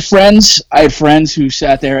 I had friends who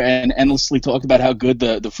sat there and endlessly talked about how good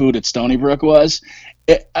the food at Stony Brook was.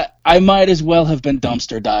 I might as well have been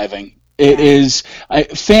dumpster diving. It is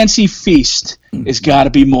Fancy Feast has got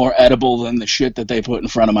to be more edible than the shit that they put in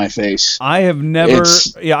front of my face. I've never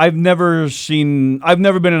been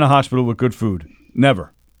in a hospital with good food.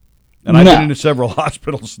 Never. And I've been into several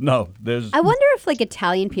hospitals. No, I wonder if, like,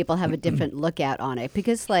 Italian people have a different lookout on it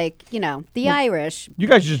because, like, you know, the Irish. You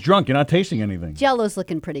guys are just drunk. You're not tasting anything. Jello's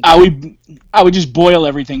looking pretty good. I would just boil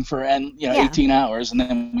everything for 18 hours, and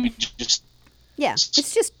then we just it's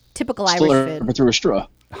just typical Irish food. Through a straw.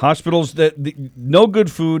 Hospitals no good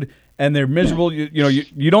food and they're miserable. Yeah.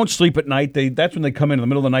 You don't sleep at night. That's when they come in the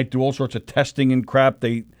middle of the night, do all sorts of testing and crap.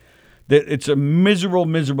 It's a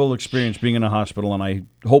miserable experience being in a hospital, and I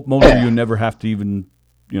hope most of you never have to even,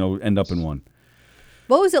 end up in one.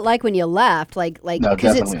 What was it like when you left? No,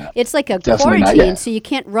 because it's like a quarantine, so you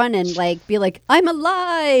can't run and like be like, I'm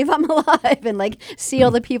alive, and like see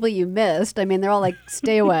all the people you missed. I mean, they're all like,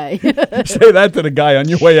 stay away. Say that to the guy on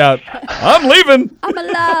your way out. I'm leaving. I'm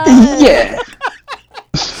alive. Yeah.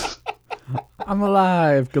 I'm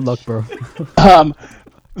alive. Good luck, bro.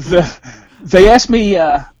 They asked me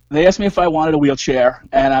if I wanted a wheelchair,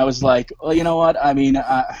 and I was like, well, you know what? I mean,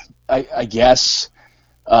 I guess.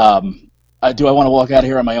 Do I want to walk out of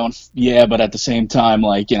here on my own? Yeah, but at the same time,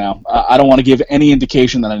 like, I don't want to give any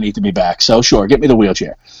indication that I need to be back. So, sure, get me the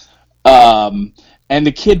wheelchair. And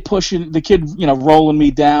the kid rolling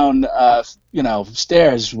me down,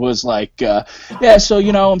 stairs was like, yeah, so,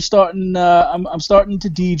 I'm starting to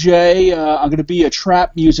DJ. I'm going to be a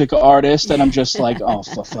trap music artist. And I'm just like, oh,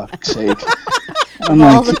 for fuck's sake. Of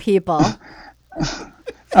all the people.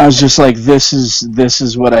 I was just like, this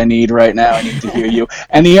is what I need right now. I need to hear you.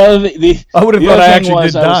 And the other I would have thought I actually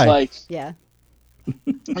did die. I was like, yeah.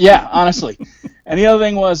 Yeah, honestly. And the other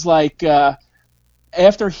thing was like,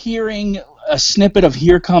 after hearing a snippet of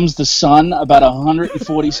 "Here Comes the Sun" about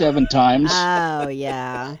 147 times. Oh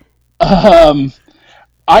yeah.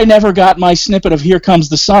 I never got my snippet of "Here Comes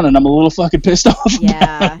the Sun," and I'm a little fucking pissed off.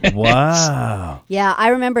 Yeah. Wow. Yeah, I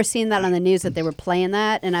remember seeing that on the news that they were playing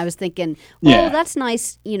that, and I was thinking, well, that's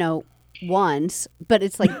nice, once, but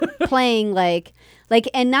it's like playing like,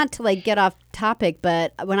 and not to like get off topic,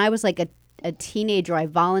 but when I was like a teenager, I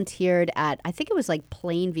volunteered at, I think it was like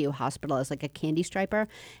Plainview Hospital as like a candy striper,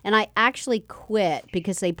 and I actually quit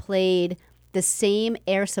because they played the same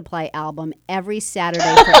Air Supply album every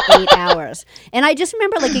Saturday for 8 hours. And I just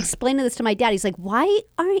remember like explaining this to my dad. He's like, why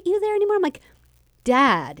aren't you there anymore? I'm like,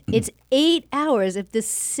 Dad, it's 8 hours of the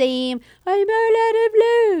same, I'm all out of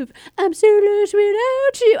love, I'm so lost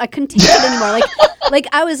without you. I couldn't take it anymore. Like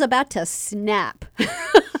I was about to snap.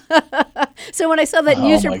 So when I saw that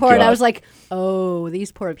news report, I was like, oh,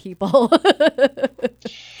 these poor people.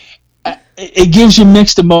 It gives you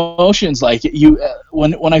mixed emotions. Like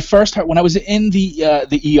when I first heard, when I was in the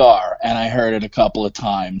ER and I heard it a couple of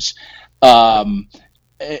times, I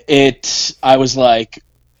was like,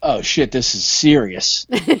 oh shit, this is serious.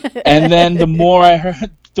 And then the more I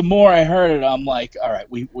heard it, I'm like, all right,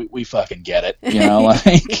 we fucking get it.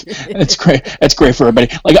 Like it's great. It's great for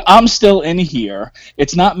everybody. Like I'm still in here.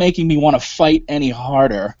 It's not making me want to fight any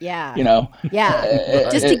harder. Yeah. Yeah.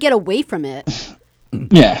 Just to get away from it.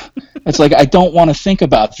 Yeah. It's like I don't want to think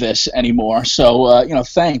about this anymore. So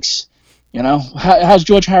thanks. How's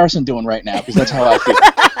George Harrison doing right now? Because that's how I feel.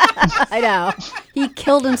 I know. He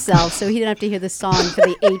killed himself, so he didn't have to hear the song for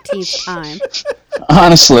the 18th time.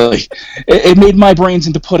 Honestly, it made my brains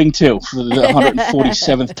into pudding too for the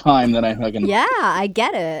 147th time that I fucking. Yeah, I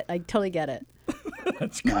get it. I totally get it.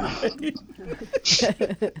 That's great.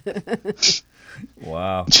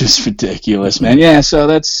 Wow. Just ridiculous, man. Yeah, so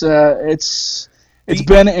that's it's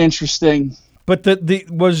been interesting. But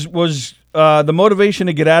was the motivation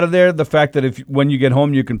to get out of there the fact that when you get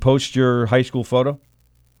home you can post your high school photo?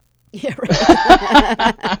 Yeah,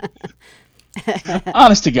 right.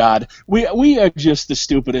 Honest to God, we are just the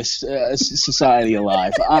stupidest society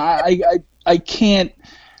alive. I can't.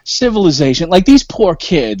 Civilization, like these poor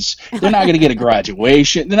kids, they're not going to get a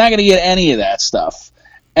graduation. They're not going to get any of that stuff.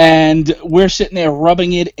 And we're sitting there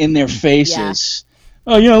rubbing it in their faces.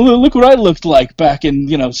 Yeah. Oh, look what I looked like back in,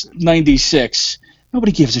 96.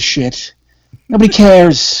 Nobody gives a shit. Nobody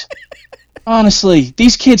cares. Honestly,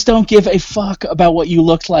 these kids don't give a fuck about what you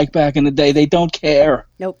looked like back in the day. They don't care.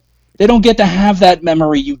 Nope. They don't get to have that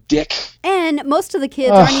memory, you dick. And most of the kids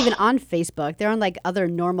aren't even on Facebook. They're on like other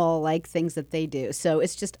normal like things that they do. So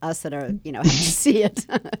it's just us that are, have to see it.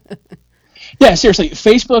 Yeah, seriously.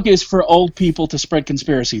 Facebook is for old people to spread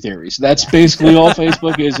conspiracy theories. That's basically all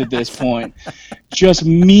Facebook is at this point. Just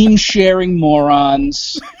meme sharing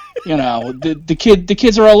morons. The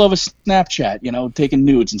kids are all over Snapchat, taking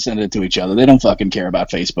nudes and sending it to each other. They don't fucking care about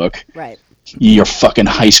Facebook. Right. Your fucking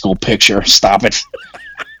high school picture. Stop it.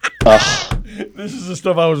 Ugh. This is the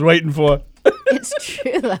stuff I was waiting for. It's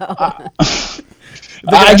true, though.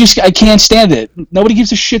 I can't stand it. Nobody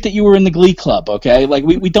gives a shit that you were in the Glee Club, okay? Like,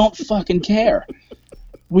 we don't fucking care.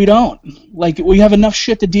 We don't. Like, we have enough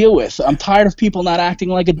shit to deal with. I'm tired of people not acting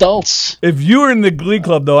like adults. If you were in the Glee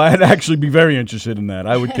Club, though, I'd actually be very interested in that.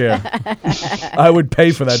 I would care. I would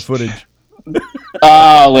pay for that footage.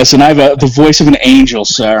 Listen, I have the voice of an angel,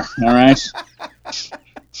 sir. All right?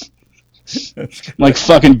 Like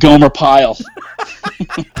fucking Gomer Pyle.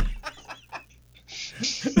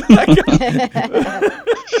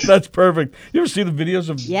 That's perfect. You ever see the videos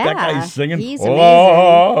of that guy singing? He's amazing.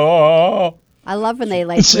 I love when they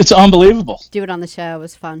it's unbelievable. Do it on the show. It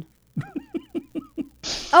was fun.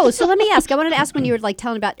 Oh, so let me ask. I wanted to ask when you were like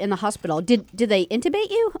telling about in the hospital. Did they intubate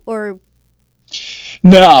you or?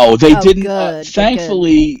 No, they didn't. Good,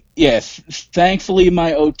 thankfully, good. Yes. Thankfully,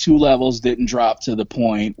 my O2 levels didn't drop to the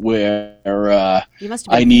point where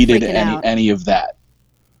I needed any of that.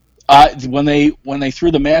 When they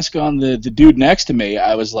threw the mask on the dude next to me,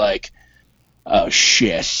 I was like, oh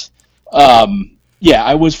shit. Yeah,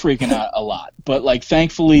 I was freaking out a lot, but like,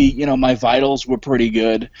 thankfully, my vitals were pretty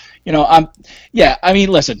good.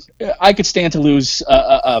 Listen, I could stand to lose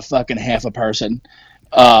a fucking half a person,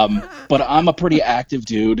 But I'm a pretty active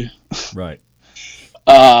dude. Right.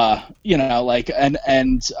 You know, like, and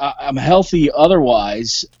I'm healthy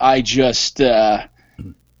otherwise. I just,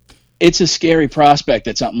 it's a scary prospect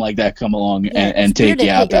that something like that come along and take you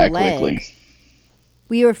out that quickly.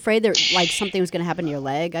 Were you afraid that like something was going to happen to your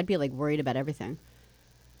leg? I'd be like worried about everything.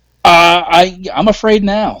 I'm afraid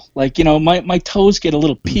now. Like, you know, my toes get a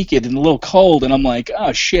little peaked and a little cold, and I'm like,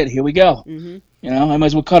 oh shit, here we go. Mm-hmm. You know, I might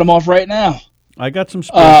as well cut them off right now. I got some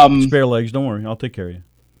spare legs. Don't worry, I'll take care of you.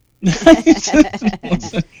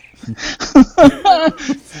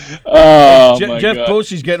 Jeff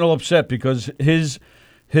Posey's getting all upset because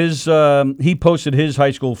he posted his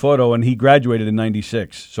high school photo and he graduated in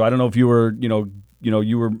 '96. So I don't know if you were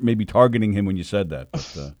you were maybe targeting him when you said that,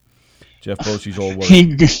 but Jeff Posey's all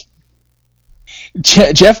worried.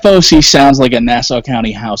 Jeff Posey sounds like a Nassau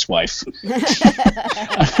County housewife.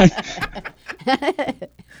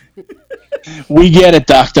 We get it,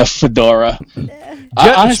 Dr. Fedora.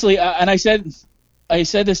 Honestly, and I said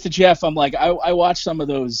this to Jeff. I'm like, I watched some of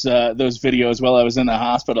those videos while I was in the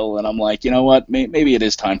hospital, and I'm like, you know what? Maybe it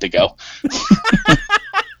is time to go.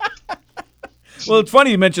 Well, it's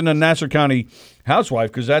funny you mentioned a Nassau County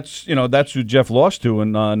housewife because that's who Jeff lost to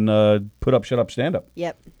on Put Up, Shut Up, Stand Up.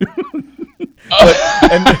 Yep.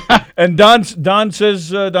 And Don says,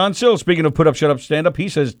 Don Sill, speaking of Put Up, Shut Up, Stand Up, he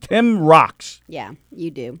says, Tim rocks. Yeah, you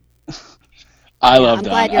do. I love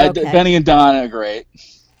Don. Okay. Benny and Don are great.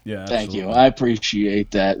 Yeah, thank you. I appreciate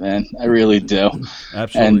that, man. I really do.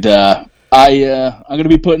 Absolutely. And I'm going to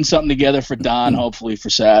be putting something together for Don, hopefully for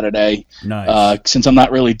Saturday. Nice. Since I'm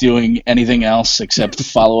not really doing anything else except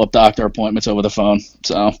follow-up doctor appointments over the phone.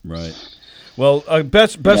 So right. Well,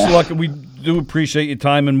 best of luck. We do appreciate your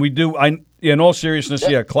time, and we do. In all seriousness,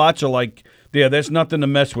 clots are like, there's nothing to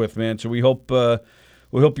mess with, man. So we hope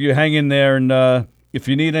you hang in there, and if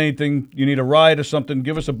you need anything, you need a ride or something,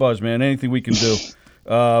 give us a buzz, man. Anything we can do.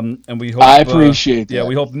 And we hope, I appreciate that. Yeah,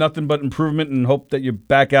 we hope nothing but improvement, and hope that you're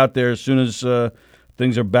back out there as soon as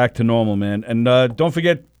things are back to normal, man. And don't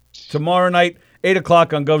forget, tomorrow night, 8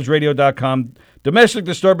 o'clock on govsradio.com, Domestic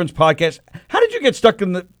Disturbance Podcast. How did you get stuck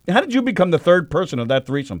how did you become the third person of that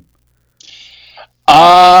threesome?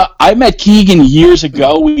 I met Keegan years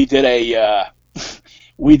ago. We did a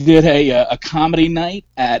comedy night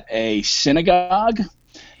at a synagogue.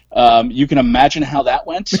 You can imagine how that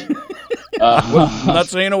went. Not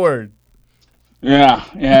saying a word. Yeah,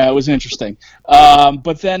 it was interesting.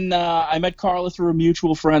 But then I met Carla through a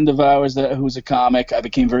mutual friend of ours who's a comic. I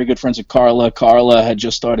became very good friends with Carla. Carla had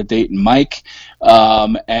just started dating Mike,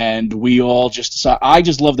 and we all just decided. I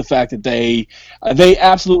just love the fact that they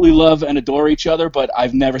absolutely love and adore each other, but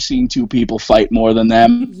I've never seen two people fight more than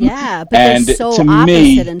them. Yeah, but they're so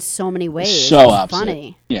opposite in so many ways. So it's opposite.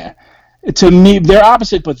 Funny. Yeah. To me, they're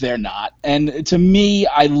opposite, but they're not. And to me,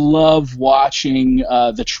 I love watching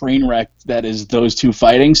the train wreck that is those two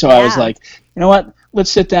fighting. So I was like, you know what?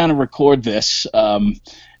 Let's sit down and record this. And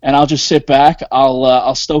I'll just sit back.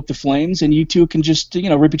 I'll stoke the flames, and you two can just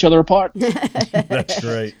rip each other apart. That's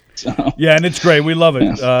great. Yeah, and it's great. We love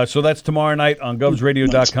it. So that's tomorrow night on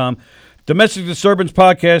govsradio.com. Domestic Disturbance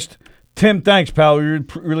Podcast. Tim, thanks, pal. We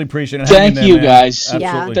really appreciate it. Thank you, guys.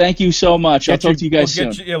 Absolutely. Thank you so much. I'll talk to you guys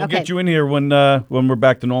soon. We'll get you in here when we're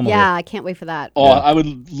back to normal. Yeah, here. I can't wait for that. Oh, I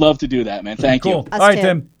would love to do that, man. Thank you. All right,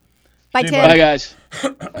 Tim. Bye, Tim. Bye, guys.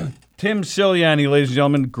 Tim Siliani, ladies and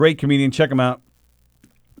gentlemen, great comedian. Check him out.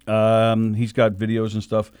 He's got videos and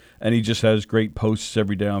stuff, and he just has great posts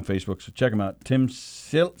every day on Facebook. So check him out. Tim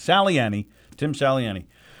Saliani. Tim Saliani.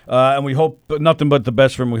 And we hope nothing but the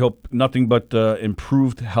best for him. We hope nothing but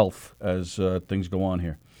improved health as things go on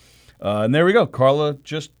here. And there we go. Carla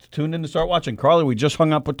just tuned in to start watching. Carla, we just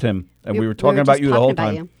hung up with Tim, and we were talking about you the whole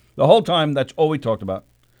time. The whole time, that's all we talked about.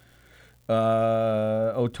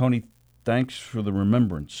 Tony, thanks for the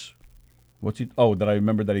remembrance. What's he? Oh, that I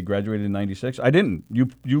remembered that he graduated in '96. I didn't.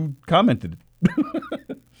 You commented.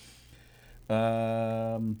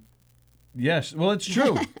 Yes. Well, it's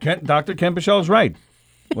true. Dr. Ken Pichel's right.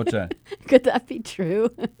 What's that? Could that be true?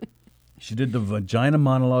 She did the vagina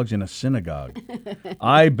monologues in a synagogue.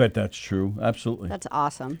 I bet that's true. Absolutely. That's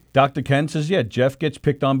awesome. Dr. Ken says, yeah, Jeff gets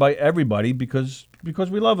picked on by everybody because we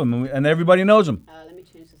love him and everybody knows him. Let me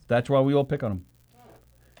change this. That's why we all pick on him.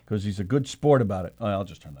 Because he's a good sport about it. Oh, I'll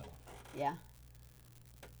just turn that off. Yeah.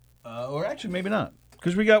 Or actually, maybe not.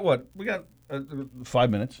 Because we got what? We got 5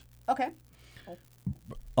 minutes. Okay.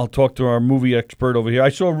 I'll talk to our movie expert over here. I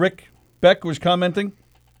saw Rick Beck was commenting.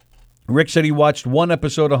 Rick said he watched one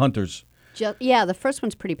episode of Hunters. Yeah, the first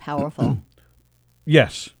one's pretty powerful.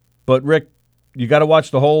 Yes, but Rick, you got to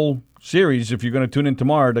watch the whole series if you're going to tune in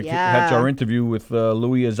tomorrow to catch our interview with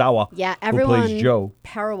Louie Azawa, everyone who plays Joe.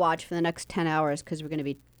 Power watch for the next 10 hours because we're going to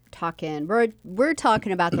be talking. We're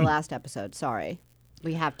talking about the last episode. Sorry.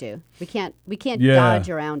 We have to. We can't dodge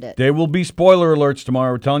around it. There will be spoiler alerts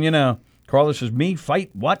tomorrow. We're telling you now. Carla says, me fight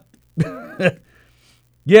what?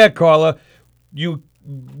 Yeah, Carla.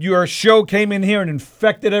 Your show came in here and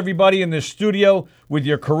infected everybody in the studio with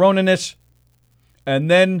your coronaness. And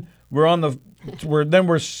then we're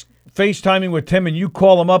FaceTiming with Tim and you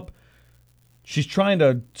call him up. She's trying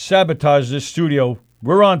to sabotage this studio.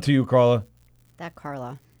 We're on to you, Carla. That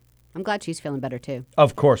Carla. I'm glad she's feeling better, too.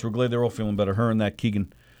 Of course. We're glad they're all feeling better. Her and that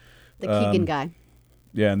Keegan. The Keegan guy.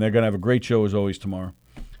 Yeah, and they're going to have a great show as always tomorrow.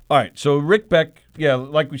 All right, so Rick Beck,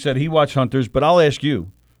 like we said, he watched Hunters, but I'll ask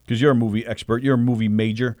you, because you're a movie expert. You're a movie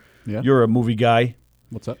major. Yeah. You're a movie guy.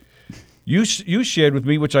 What's up? You shared with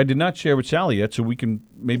me, which I did not share with Sallie yet, so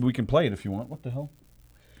maybe we can play it if you want. What the hell?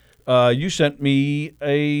 You sent me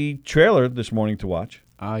a trailer this morning to watch.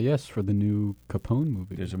 Yes, for the new Capone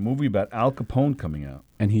movie. There's a movie about Al Capone coming out.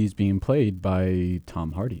 And he's being played by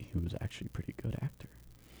Tom Hardy, who's actually a pretty good actor.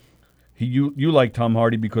 You like Tom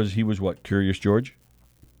Hardy because he was what? Curious George?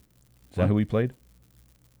 Is that who he played?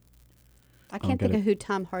 I can't think of who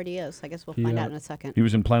Tom Hardy is. I guess we'll find out in a second. He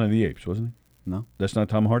was in Planet of the Apes, wasn't he? No. That's not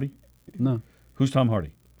Tom Hardy? No. Who's Tom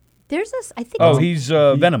Hardy? There's this, I think. Oh, he's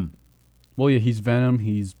Venom. Well, yeah, he's Venom.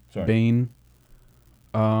 He's Bane.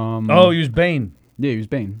 He was Bane. Yeah, he was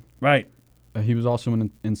Bane. Right. He was also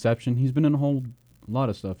in Inception. He's been in a whole lot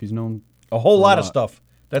of stuff. He's known a whole lot of stuff.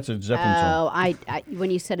 That's a Zeppelin song. Oh,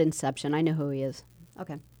 when you said Inception, I know who he is.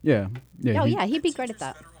 Okay. Yeah. He'd be great at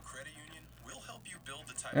that.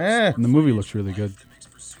 And the movie looks really good.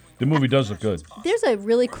 The movie does look good. There's a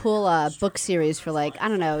really cool book series for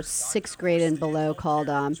 6th grade and below called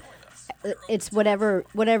it's whatever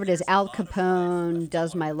it is. Al Capone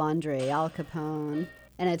Does My Laundry. Al Capone,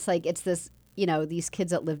 and it's this these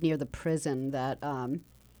kids that live near the prison that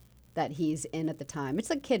he's in at the time.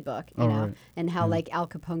 It's a kid book, you know, right. And how Al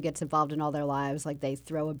Capone gets involved in all their lives. Like they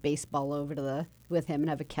throw a baseball over with him and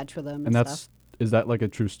have a catch with him. And stuff. Is that like a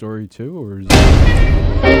true story too, or is?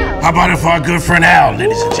 How about it for our good friend Al,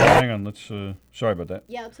 ladies and gentlemen? Hang on, let's. Sorry about that.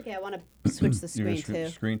 Yeah, it's okay. I want to switch the screen too.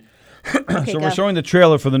 Okay, so we're showing the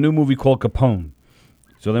trailer for the new movie called Capone.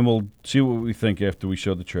 So then we'll see what we think after we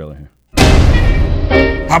show the trailer here.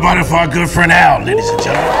 How about it for our good friend Al, ladies and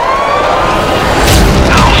gentlemen?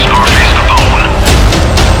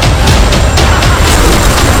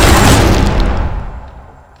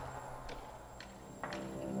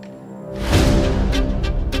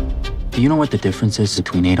 Do you know what the difference is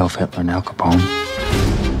between Adolf Hitler and Al Capone?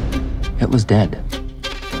 Hitler's dead.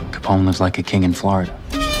 Capone lives like a king in Florida.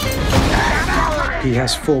 He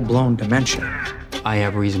has full-blown dementia. I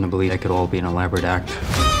have reason to believe it could all be an elaborate act.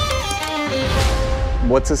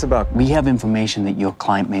 What's this about? We have information that your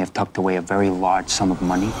client may have tucked away a very large sum of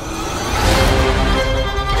money.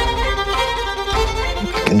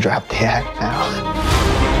 You can drop the act now.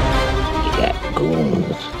 You got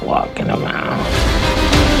goons walking around.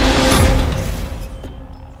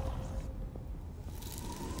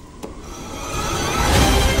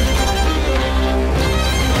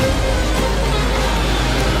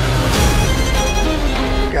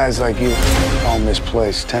 Guys like you own this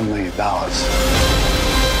place $10 million.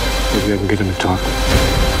 Maybe I can get him to talk.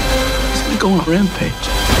 He's gonna go on a rampage.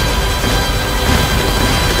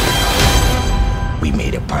 We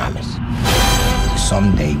made a promise.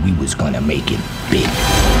 Someday we was gonna make it big.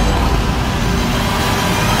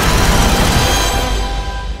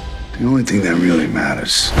 The only thing that really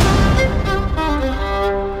matters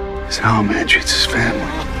is how a man treats his family.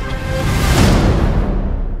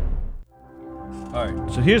 All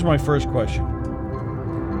right, so here's my first question.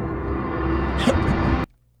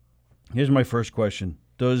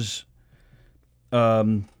 Does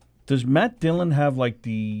Matt Dillon have like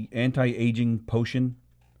the anti-aging potion?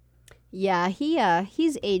 Yeah,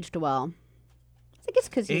 he's aged well. I think it's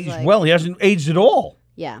because he's aged well. He hasn't aged at all.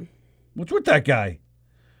 Yeah. What's with that guy?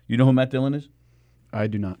 You know who Matt Dillon is? I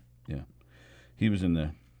do not. Yeah, he was in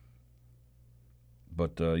there.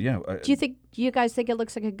 But yeah. Do you guys think it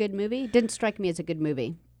looks like a good movie? It didn't strike me as a good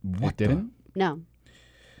movie. What didn't? No.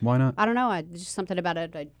 Why not? I don't know. Just something about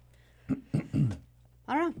it. I don't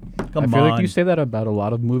know. I feel like you say that about a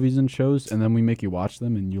lot of movies and shows, and then we make you watch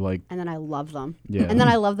them, and you like. And then I love them. Yeah. And then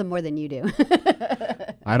I love them more than you do.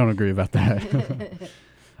 I don't agree about that.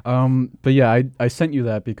 But yeah, I sent you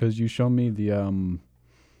that because you showed me the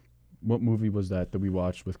what movie was that we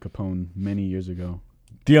watched with Capone many years ago?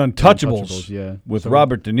 The Untouchables. Yeah. With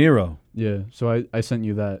Robert De Niro. Yeah. So I sent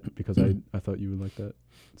you that because I thought you would like that.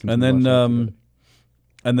 And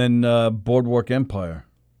then Boardwalk Empire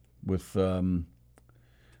with oh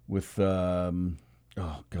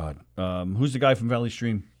God, who's the guy from Valley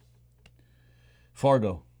Stream?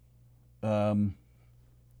 Fargo. Come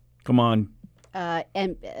on.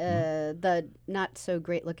 The not so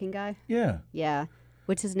great looking guy. Yeah. Yeah.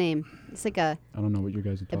 What's his name? It's like I don't know what you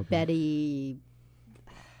guys are talking about. Betty.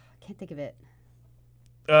 I can't think of it.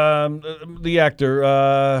 The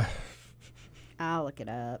actor. I'll look it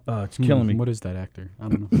up. It's killing me. What is that actor? I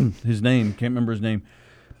don't know. His name. Can't remember his name.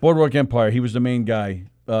 Boardwalk Empire. He was the main guy.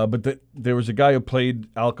 But there was a guy who played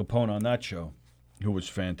Al Capone on that show, who was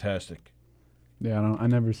fantastic. Yeah, I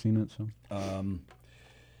never seen it. So.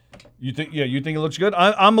 You think it looks good?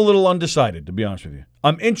 I'm a little undecided, to be honest with you.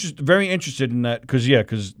 I'm very interested in that because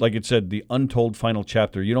like it said, the untold final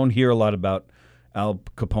chapter. You don't hear a lot about Al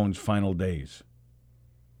Capone's final days.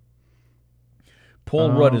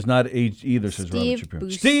 Paul Rudd is not aged either, says Robert Shapiro.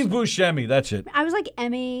 Steve Buscemi, that's it. I was like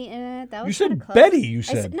Emmy. That was you said close. Betty. You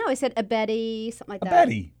said I said a Betty, something like a that.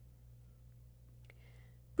 Betty.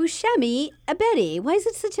 Buscemi, a Betty. Why is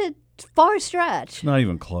it such a far stretch? It's not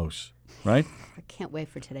even close, right? I can't wait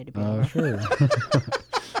for today to be over. Sure.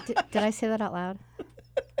 Did I say that out loud?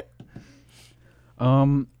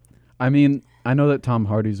 I mean, I know that Tom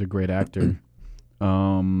Hardy's a great actor.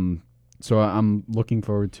 So I'm looking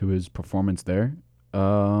forward to his performance there. They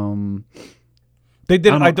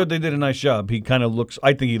did. I thought they did a nice job. He kind of looks.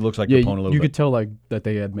 I think he looks like Capone a little bit. You could tell like that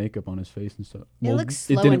they had makeup on his face and stuff. It looks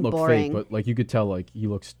slow it didn't and look boring. fake, but like you could tell like he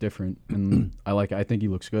looks different, and I think he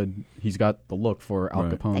looks good. He's got the look for Al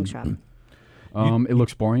Capone. Thanks, Rob. It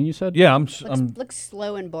looks boring. You said? Yeah, looks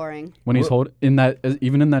slow and boring. When he's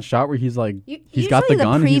even in that shot where he's like, he's got the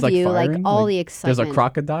gun, and he's like firing. Like all the excitement. There's a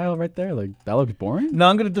crocodile right there. Like that looks boring. No,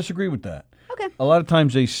 I'm going to disagree with that. Okay. A lot of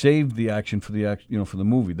times they saved the action for the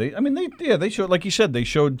movie. They showed, like you said, they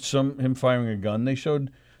showed him firing a gun. I think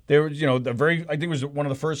it was one of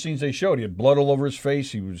the first scenes they showed. He had blood all over his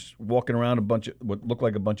face. He was walking around what looked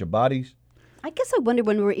like a bunch of bodies. I guess I wonder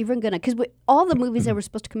when we're even going to, because all the movies that were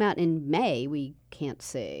supposed to come out in May, we can't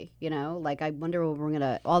see, Like, I wonder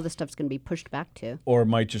when all this stuff's going to be pushed back to. Or it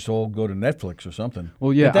might just all go to Netflix or something.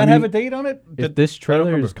 Well, yeah. Did that have a date on it? If this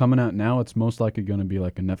trailer is coming out now, it's most likely going to be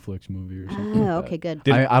like a Netflix movie or something. Oh, okay, good.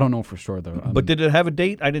 I don't know for sure, though. But did it have a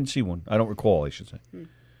date? I didn't see one. I don't recall, I should say.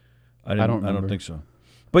 I don't think so.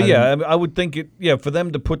 But I would think for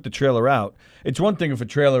them to put the trailer out, it's one thing if a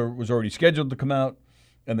trailer was already scheduled to come out,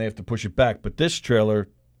 and they have to push it back. But this trailer,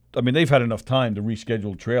 they've had enough time to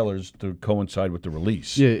reschedule trailers to coincide with the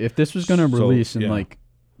release. Yeah, if this was going to release in like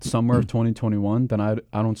summer of 2021, then I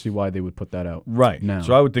don't see why they would put that out now.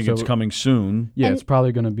 So I would think it's coming soon. Yeah, it's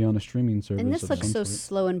probably going to be on a streaming service. And this looks so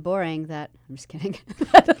slow and boring that I'm just kidding.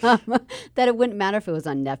 that it wouldn't matter if it was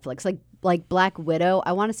on Netflix. Like Black Widow,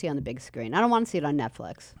 I want to see it on the big screen. I don't want to see it on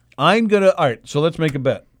Netflix. All right, so let's make a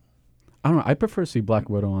bet. I don't know. I prefer to see Black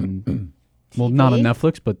Widow on Well, not on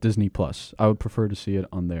Netflix, but Disney Plus. I would prefer to see it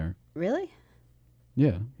on there. Really?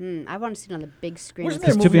 Yeah. I want to see it on the big screen.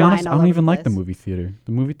 Because to be honest, I don't even like the movie theater.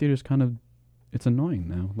 The movie theater is it's annoying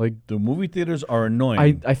now. Like the movie theaters are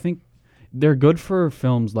annoying. I think they're good for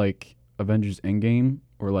films like Avengers Endgame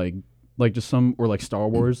or like just some or like Star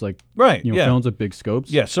Wars, like films with big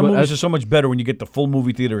scopes. Yeah, some movies are so much better when you get the full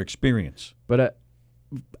movie theater experience. But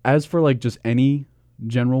as for like just any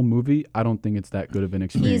general movie, I don't think it's that good of an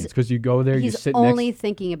experience because you go there, you sit He's only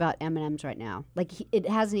thinking about M&Ms right now. Like it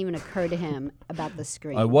hasn't even occurred to him about the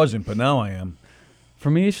screen. I wasn't, but now I am. For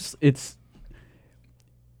me, it's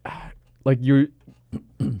like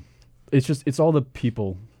it's all the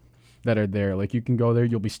people that are there. Like you can go there,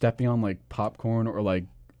 you'll be stepping on like popcorn or like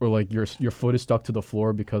your foot is stuck to the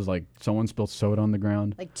floor because like someone spilled soda on the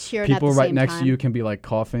ground. Like cheering people at the right same next time. to you can be like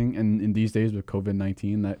coughing, and in these days with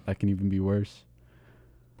COVID-19, that can even be worse.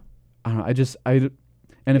 I don't know.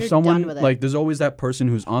 And if someone like, there's always that person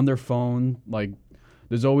who's on their phone. Like,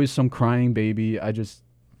 there's always some crying baby. I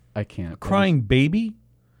can't. Crying baby?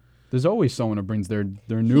 There's always someone who brings their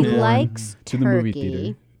newborn He likes to the movie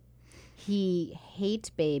theater. He hates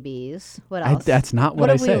babies. What else? That's not what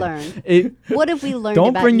I said. What have we learned? Don't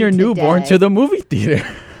about bring you your newborn today? to the movie theater.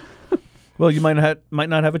 Well, you might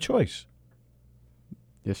not have a choice.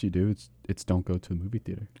 Yes, you do. It's don't go to the movie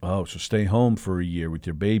theater. Oh, so stay home for a year with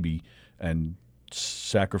your baby and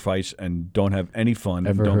sacrifice and don't have any fun.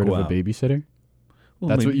 Ever and don't heard go of out. a babysitter? Well,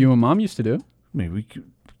 That's what you and Mom used to do. Maybe we could.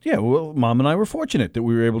 Yeah, well, Mom and I were fortunate that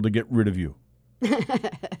we were able to get rid of you.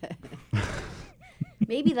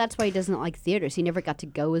 Maybe that's why he doesn't like theaters. He never got to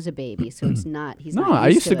go as a baby, so it's not. He's not. I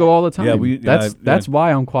used to go all the time. Yeah, that's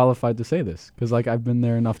why I'm qualified to say this because like I've been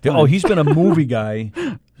there enough time. Oh, he's been a movie guy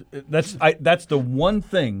That's the one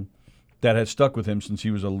thing that has stuck with him since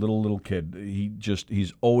he was a little kid.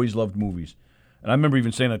 He's always loved movies. And I remember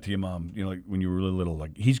even saying that to your mom, like when you were really little,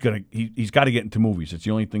 like he's got to get into movies. It's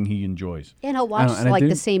the only thing he enjoys. And he'll watch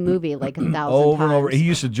the same movie like 1,000 times. Over and over. He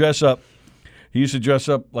used to dress up.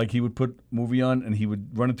 Like he would put movie on and he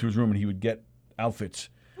would run into his room and he would get outfits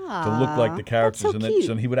to look like the characters. That's so cute.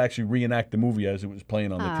 Then he would actually reenact the movie as it was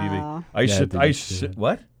playing on the TV. I used to sit.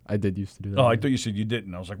 What? I did used to do that. Oh, I thought you said you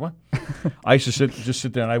didn't. I was like, what? I used to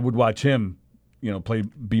sit there and I would watch him,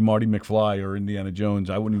 be Marty McFly or Indiana Jones.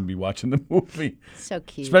 I wouldn't even be watching the movie. So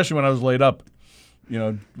cute. Especially when I was laid up.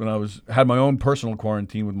 When I had my own personal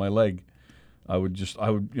quarantine with my leg. I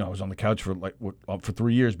was on the couch for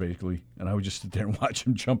 3 years basically, and I would just sit there and watch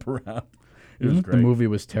him jump around. It was great. The movie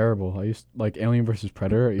was terrible. I used Alien vs.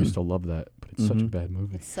 Predator. I used to love that, but it's such a bad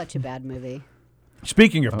movie. It's such a bad movie.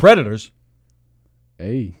 Speaking of Predators,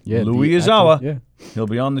 hey, yeah, Louis Izawa, he'll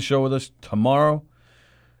be on the show with us tomorrow.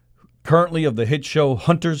 Currently of the hit show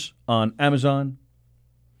Hunters on Amazon.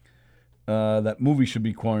 That movie should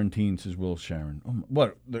be quarantined, says Will Sharon.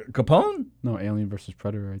 What? Capone? No, Alien vs.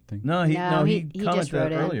 Predator, I think. No, he just commented wrote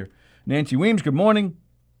that it. earlier. Nancy Weems, good morning.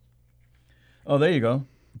 Oh, there you go.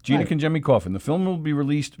 Gina Conjemi Coffin. The film will be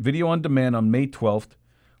released video on demand on May 12th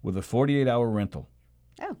with a 48-hour rental.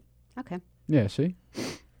 Oh, okay. Yeah, see?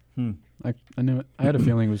 I knew it. I had a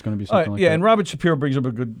feeling it was going to be something like that. Yeah, and Robert Shapiro brings up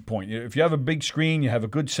a good point. If you have a big screen, you have a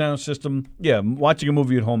good sound system, watching a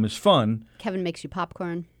movie at home is fun. Kevin makes you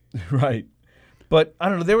popcorn. Right. But, I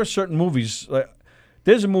don't know, there were certain movies.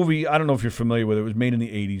 There's a movie, I don't know if you're familiar with it. It was made in the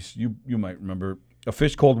 80s. You might remember. A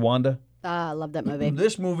Fish Called Wanda. I love that movie.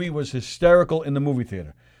 This movie was hysterical in the movie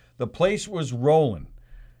theater. The place was rolling.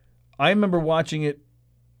 I remember watching it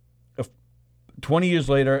 20 years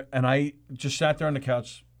later, and I just sat there on the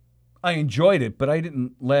couch. I enjoyed it, but I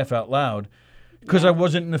didn't laugh out loud because I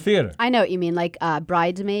wasn't in the theater. I know what you mean. Like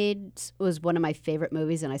Bridesmaids was one of my favorite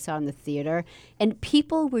movies, and I saw it in the theater. And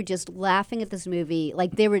people were just laughing at this movie.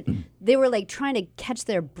 Like they were like trying to catch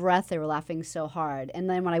their breath. They were laughing so hard. And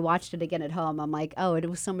then when I watched it again at home, I'm like, oh, it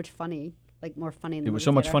was so much funny. Like more funny in the movie. It was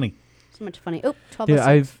so much funny. So much funny. Oh, 12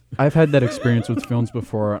 Yeah, I've had that experience with films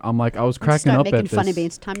before. I'm like, I was cracking up at this. Start making fun of me.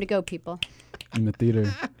 It's time to go, people. In the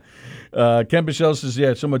theater. Ken Bichelle says,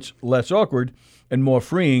 it's so much less awkward and more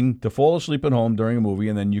freeing to fall asleep at home during a movie,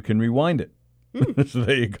 and then you can rewind it. So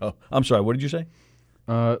there you go. I'm sorry, what did you say?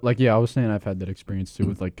 I was saying I've had that experience too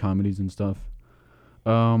with like comedies and stuff.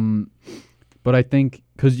 But I think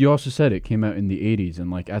because you also said it came out in the 80s,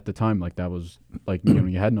 and like at the time, like that was like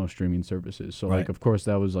you had no streaming services, so like of course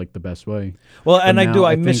that was like the best way. Well, and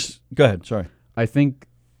I miss. Go ahead. Sorry. I think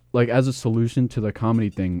like as a solution to the comedy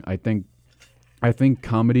thing, I think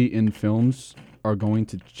comedy in films are going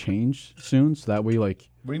to change soon. So that way, like,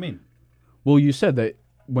 what do you mean? Well, you said that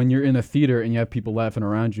when you're in a theater and you have people laughing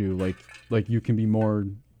around you, like you can be more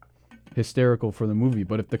hysterical for the movie.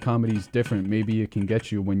 But if the comedy's different, maybe it can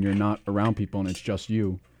get you when you're not around people and it's just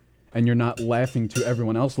you, and you're not laughing to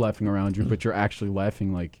everyone else laughing around you, but you're actually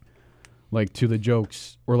laughing like to the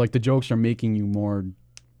jokes, or like the jokes are making you more,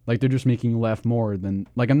 like they're just making you laugh more than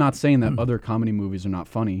like. I'm not saying that other comedy movies are not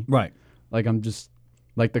funny, right? Like I'm just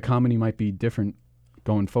like the comedy might be different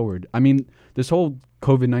going forward. I mean, this whole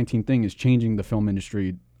COVID-19 thing is changing the film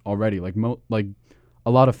industry already. Like a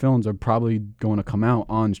lot of films are probably going to come out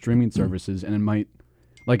on streaming services, and it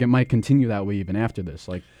might continue that way even after this.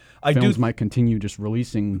 Like films might continue just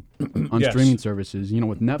releasing on streaming services.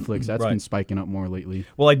 With Netflix, that's been spiking up more lately.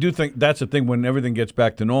 Well, I do think that's the thing. When everything gets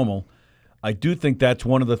back to normal, I do think that's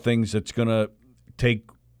one of the things that's going to take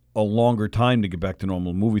a longer time to get back to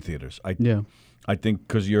normal movie theaters. I think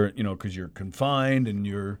because you're confined and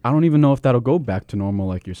you're. I don't even know if that'll go back to normal,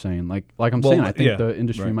 like you're saying. Like I'm saying, I think the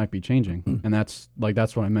industry might be changing, and that's what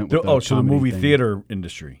I meant with so the movie theater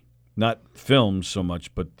industry, not films so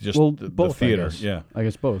much, but just both, the theater. I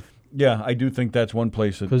guess both. Yeah, I do think that's one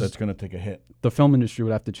place that's going to take a hit. The film industry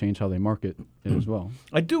would have to change how they market it as well.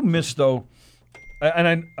 I do miss though,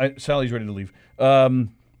 and Sally's ready to leave.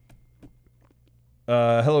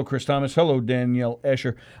 Hello, Chris Thomas. Hello, Danielle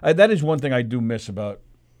Escher. That is one thing I do miss about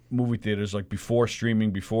movie theaters, like before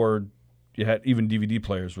streaming, before you had even DVD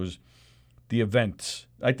players, was the events.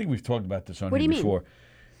 I think we've talked about this on here before.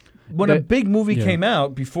 When a big movie came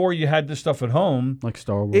out, before you had this stuff at home. Like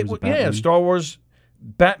Star Wars. Star Wars,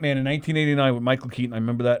 Batman in 1989 with Michael Keaton. I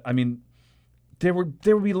remember that. I mean, there would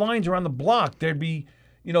be lines around the block. There'd be,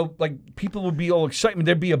 like people would be all excitement.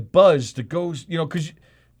 There'd be a buzz that goes, because,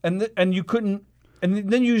 and you couldn't.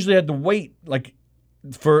 And then you usually had to wait, like,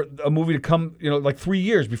 for a movie to come, like 3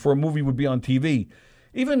 years before a movie would be on TV.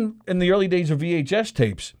 Even in the early days of VHS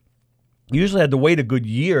tapes, You usually had to wait a good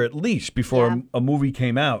year at least before a movie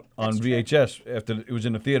came out on VHS after it was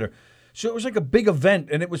in the theater. So it was like a big event,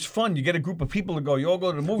 and it was fun. You get a group of people to go. You all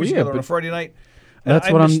go to the movies together on a Friday night.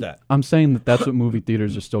 That's what I'm saying. That's what movie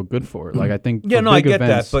theaters are still good for. Like I think. Yeah, no, I get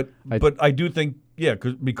events, that, but I do think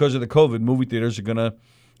because of the COVID, movie theaters are gonna.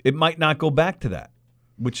 It might not go back to that,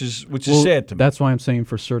 which is sad to me. That's why I'm saying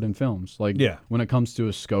for certain films, like when it comes to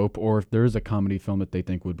a scope, or if there is a comedy film that they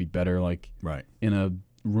think would be better, like in a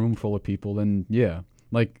room full of people, then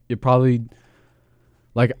like it probably,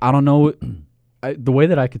 like I don't know, the way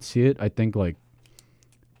that I could see it, I think like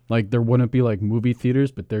there wouldn't be like movie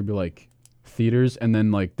theaters, but there'd be like theaters, and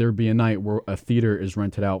then like there'd be a night where a theater is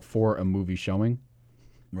rented out for a movie showing.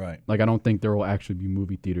 Right. Like I don't think there will actually be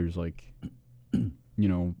movie theaters like, I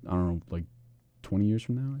don't know, like 20 years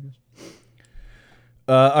from now, I guess.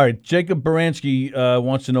 All right, Jacob Baranski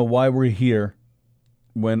wants to know why we're here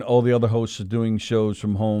when all the other hosts are doing shows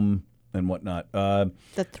from home and whatnot.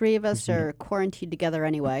 The three of us are quarantined together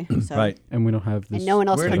anyway. So. Right, and we don't have this. And no one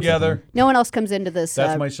else comes together. No one else comes into this.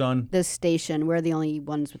 That's my son. This station. We're the only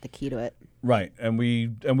ones with the key to it. Right, and we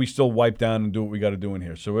still wipe down and do what we got to do in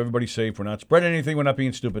here. So everybody's safe. We're not spreading anything. We're not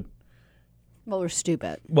being stupid. Well, we're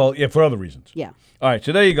stupid. Well, yeah, for other reasons. Yeah. All right,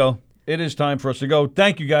 so there you go. It is time for us to go.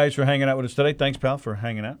 Thank you guys for hanging out with us today. Thanks, pal, for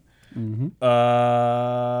hanging out.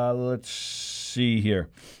 Let's see here.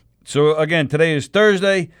 So, again, today is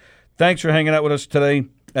Thursday. Thanks for hanging out with us today.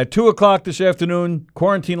 At 2 o'clock this afternoon,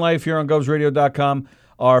 Quarantine Life here on govsradio.com.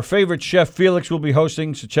 Our favorite chef, Felix, will be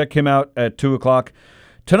hosting, so check him out at 2 o'clock.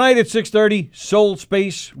 Tonight at 6:30, Soul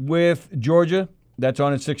Space with Georgia. That's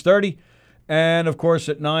on at 6:30. And, of course,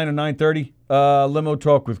 at 9 or 9:30, Limo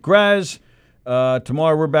Talk with Graz.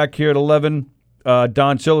 Tomorrow we're back here at 11.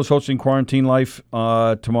 Don Sill is hosting Quarantine Life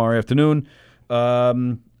tomorrow afternoon.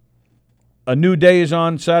 A New Day is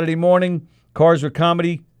on Saturday morning. Cars with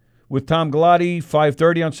Comedy with Tom Galati,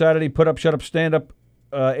 5:30 on Saturday. Put Up, Shut Up, Stand Up,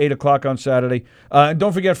 8 o'clock on Saturday. And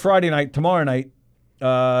don't forget Friday night, tomorrow night,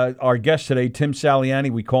 our guest today, Tim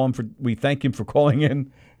Saliani. We thank him for calling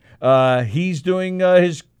in. He's doing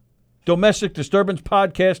his Domestic Disturbance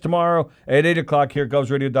podcast tomorrow at 8 o'clock here at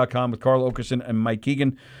govsradio.com with Carl Okerson and Mike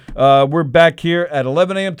Keegan. We're back here at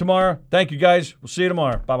 11 a.m. tomorrow. Thank you, guys. We'll see you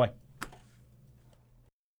tomorrow. Bye-bye.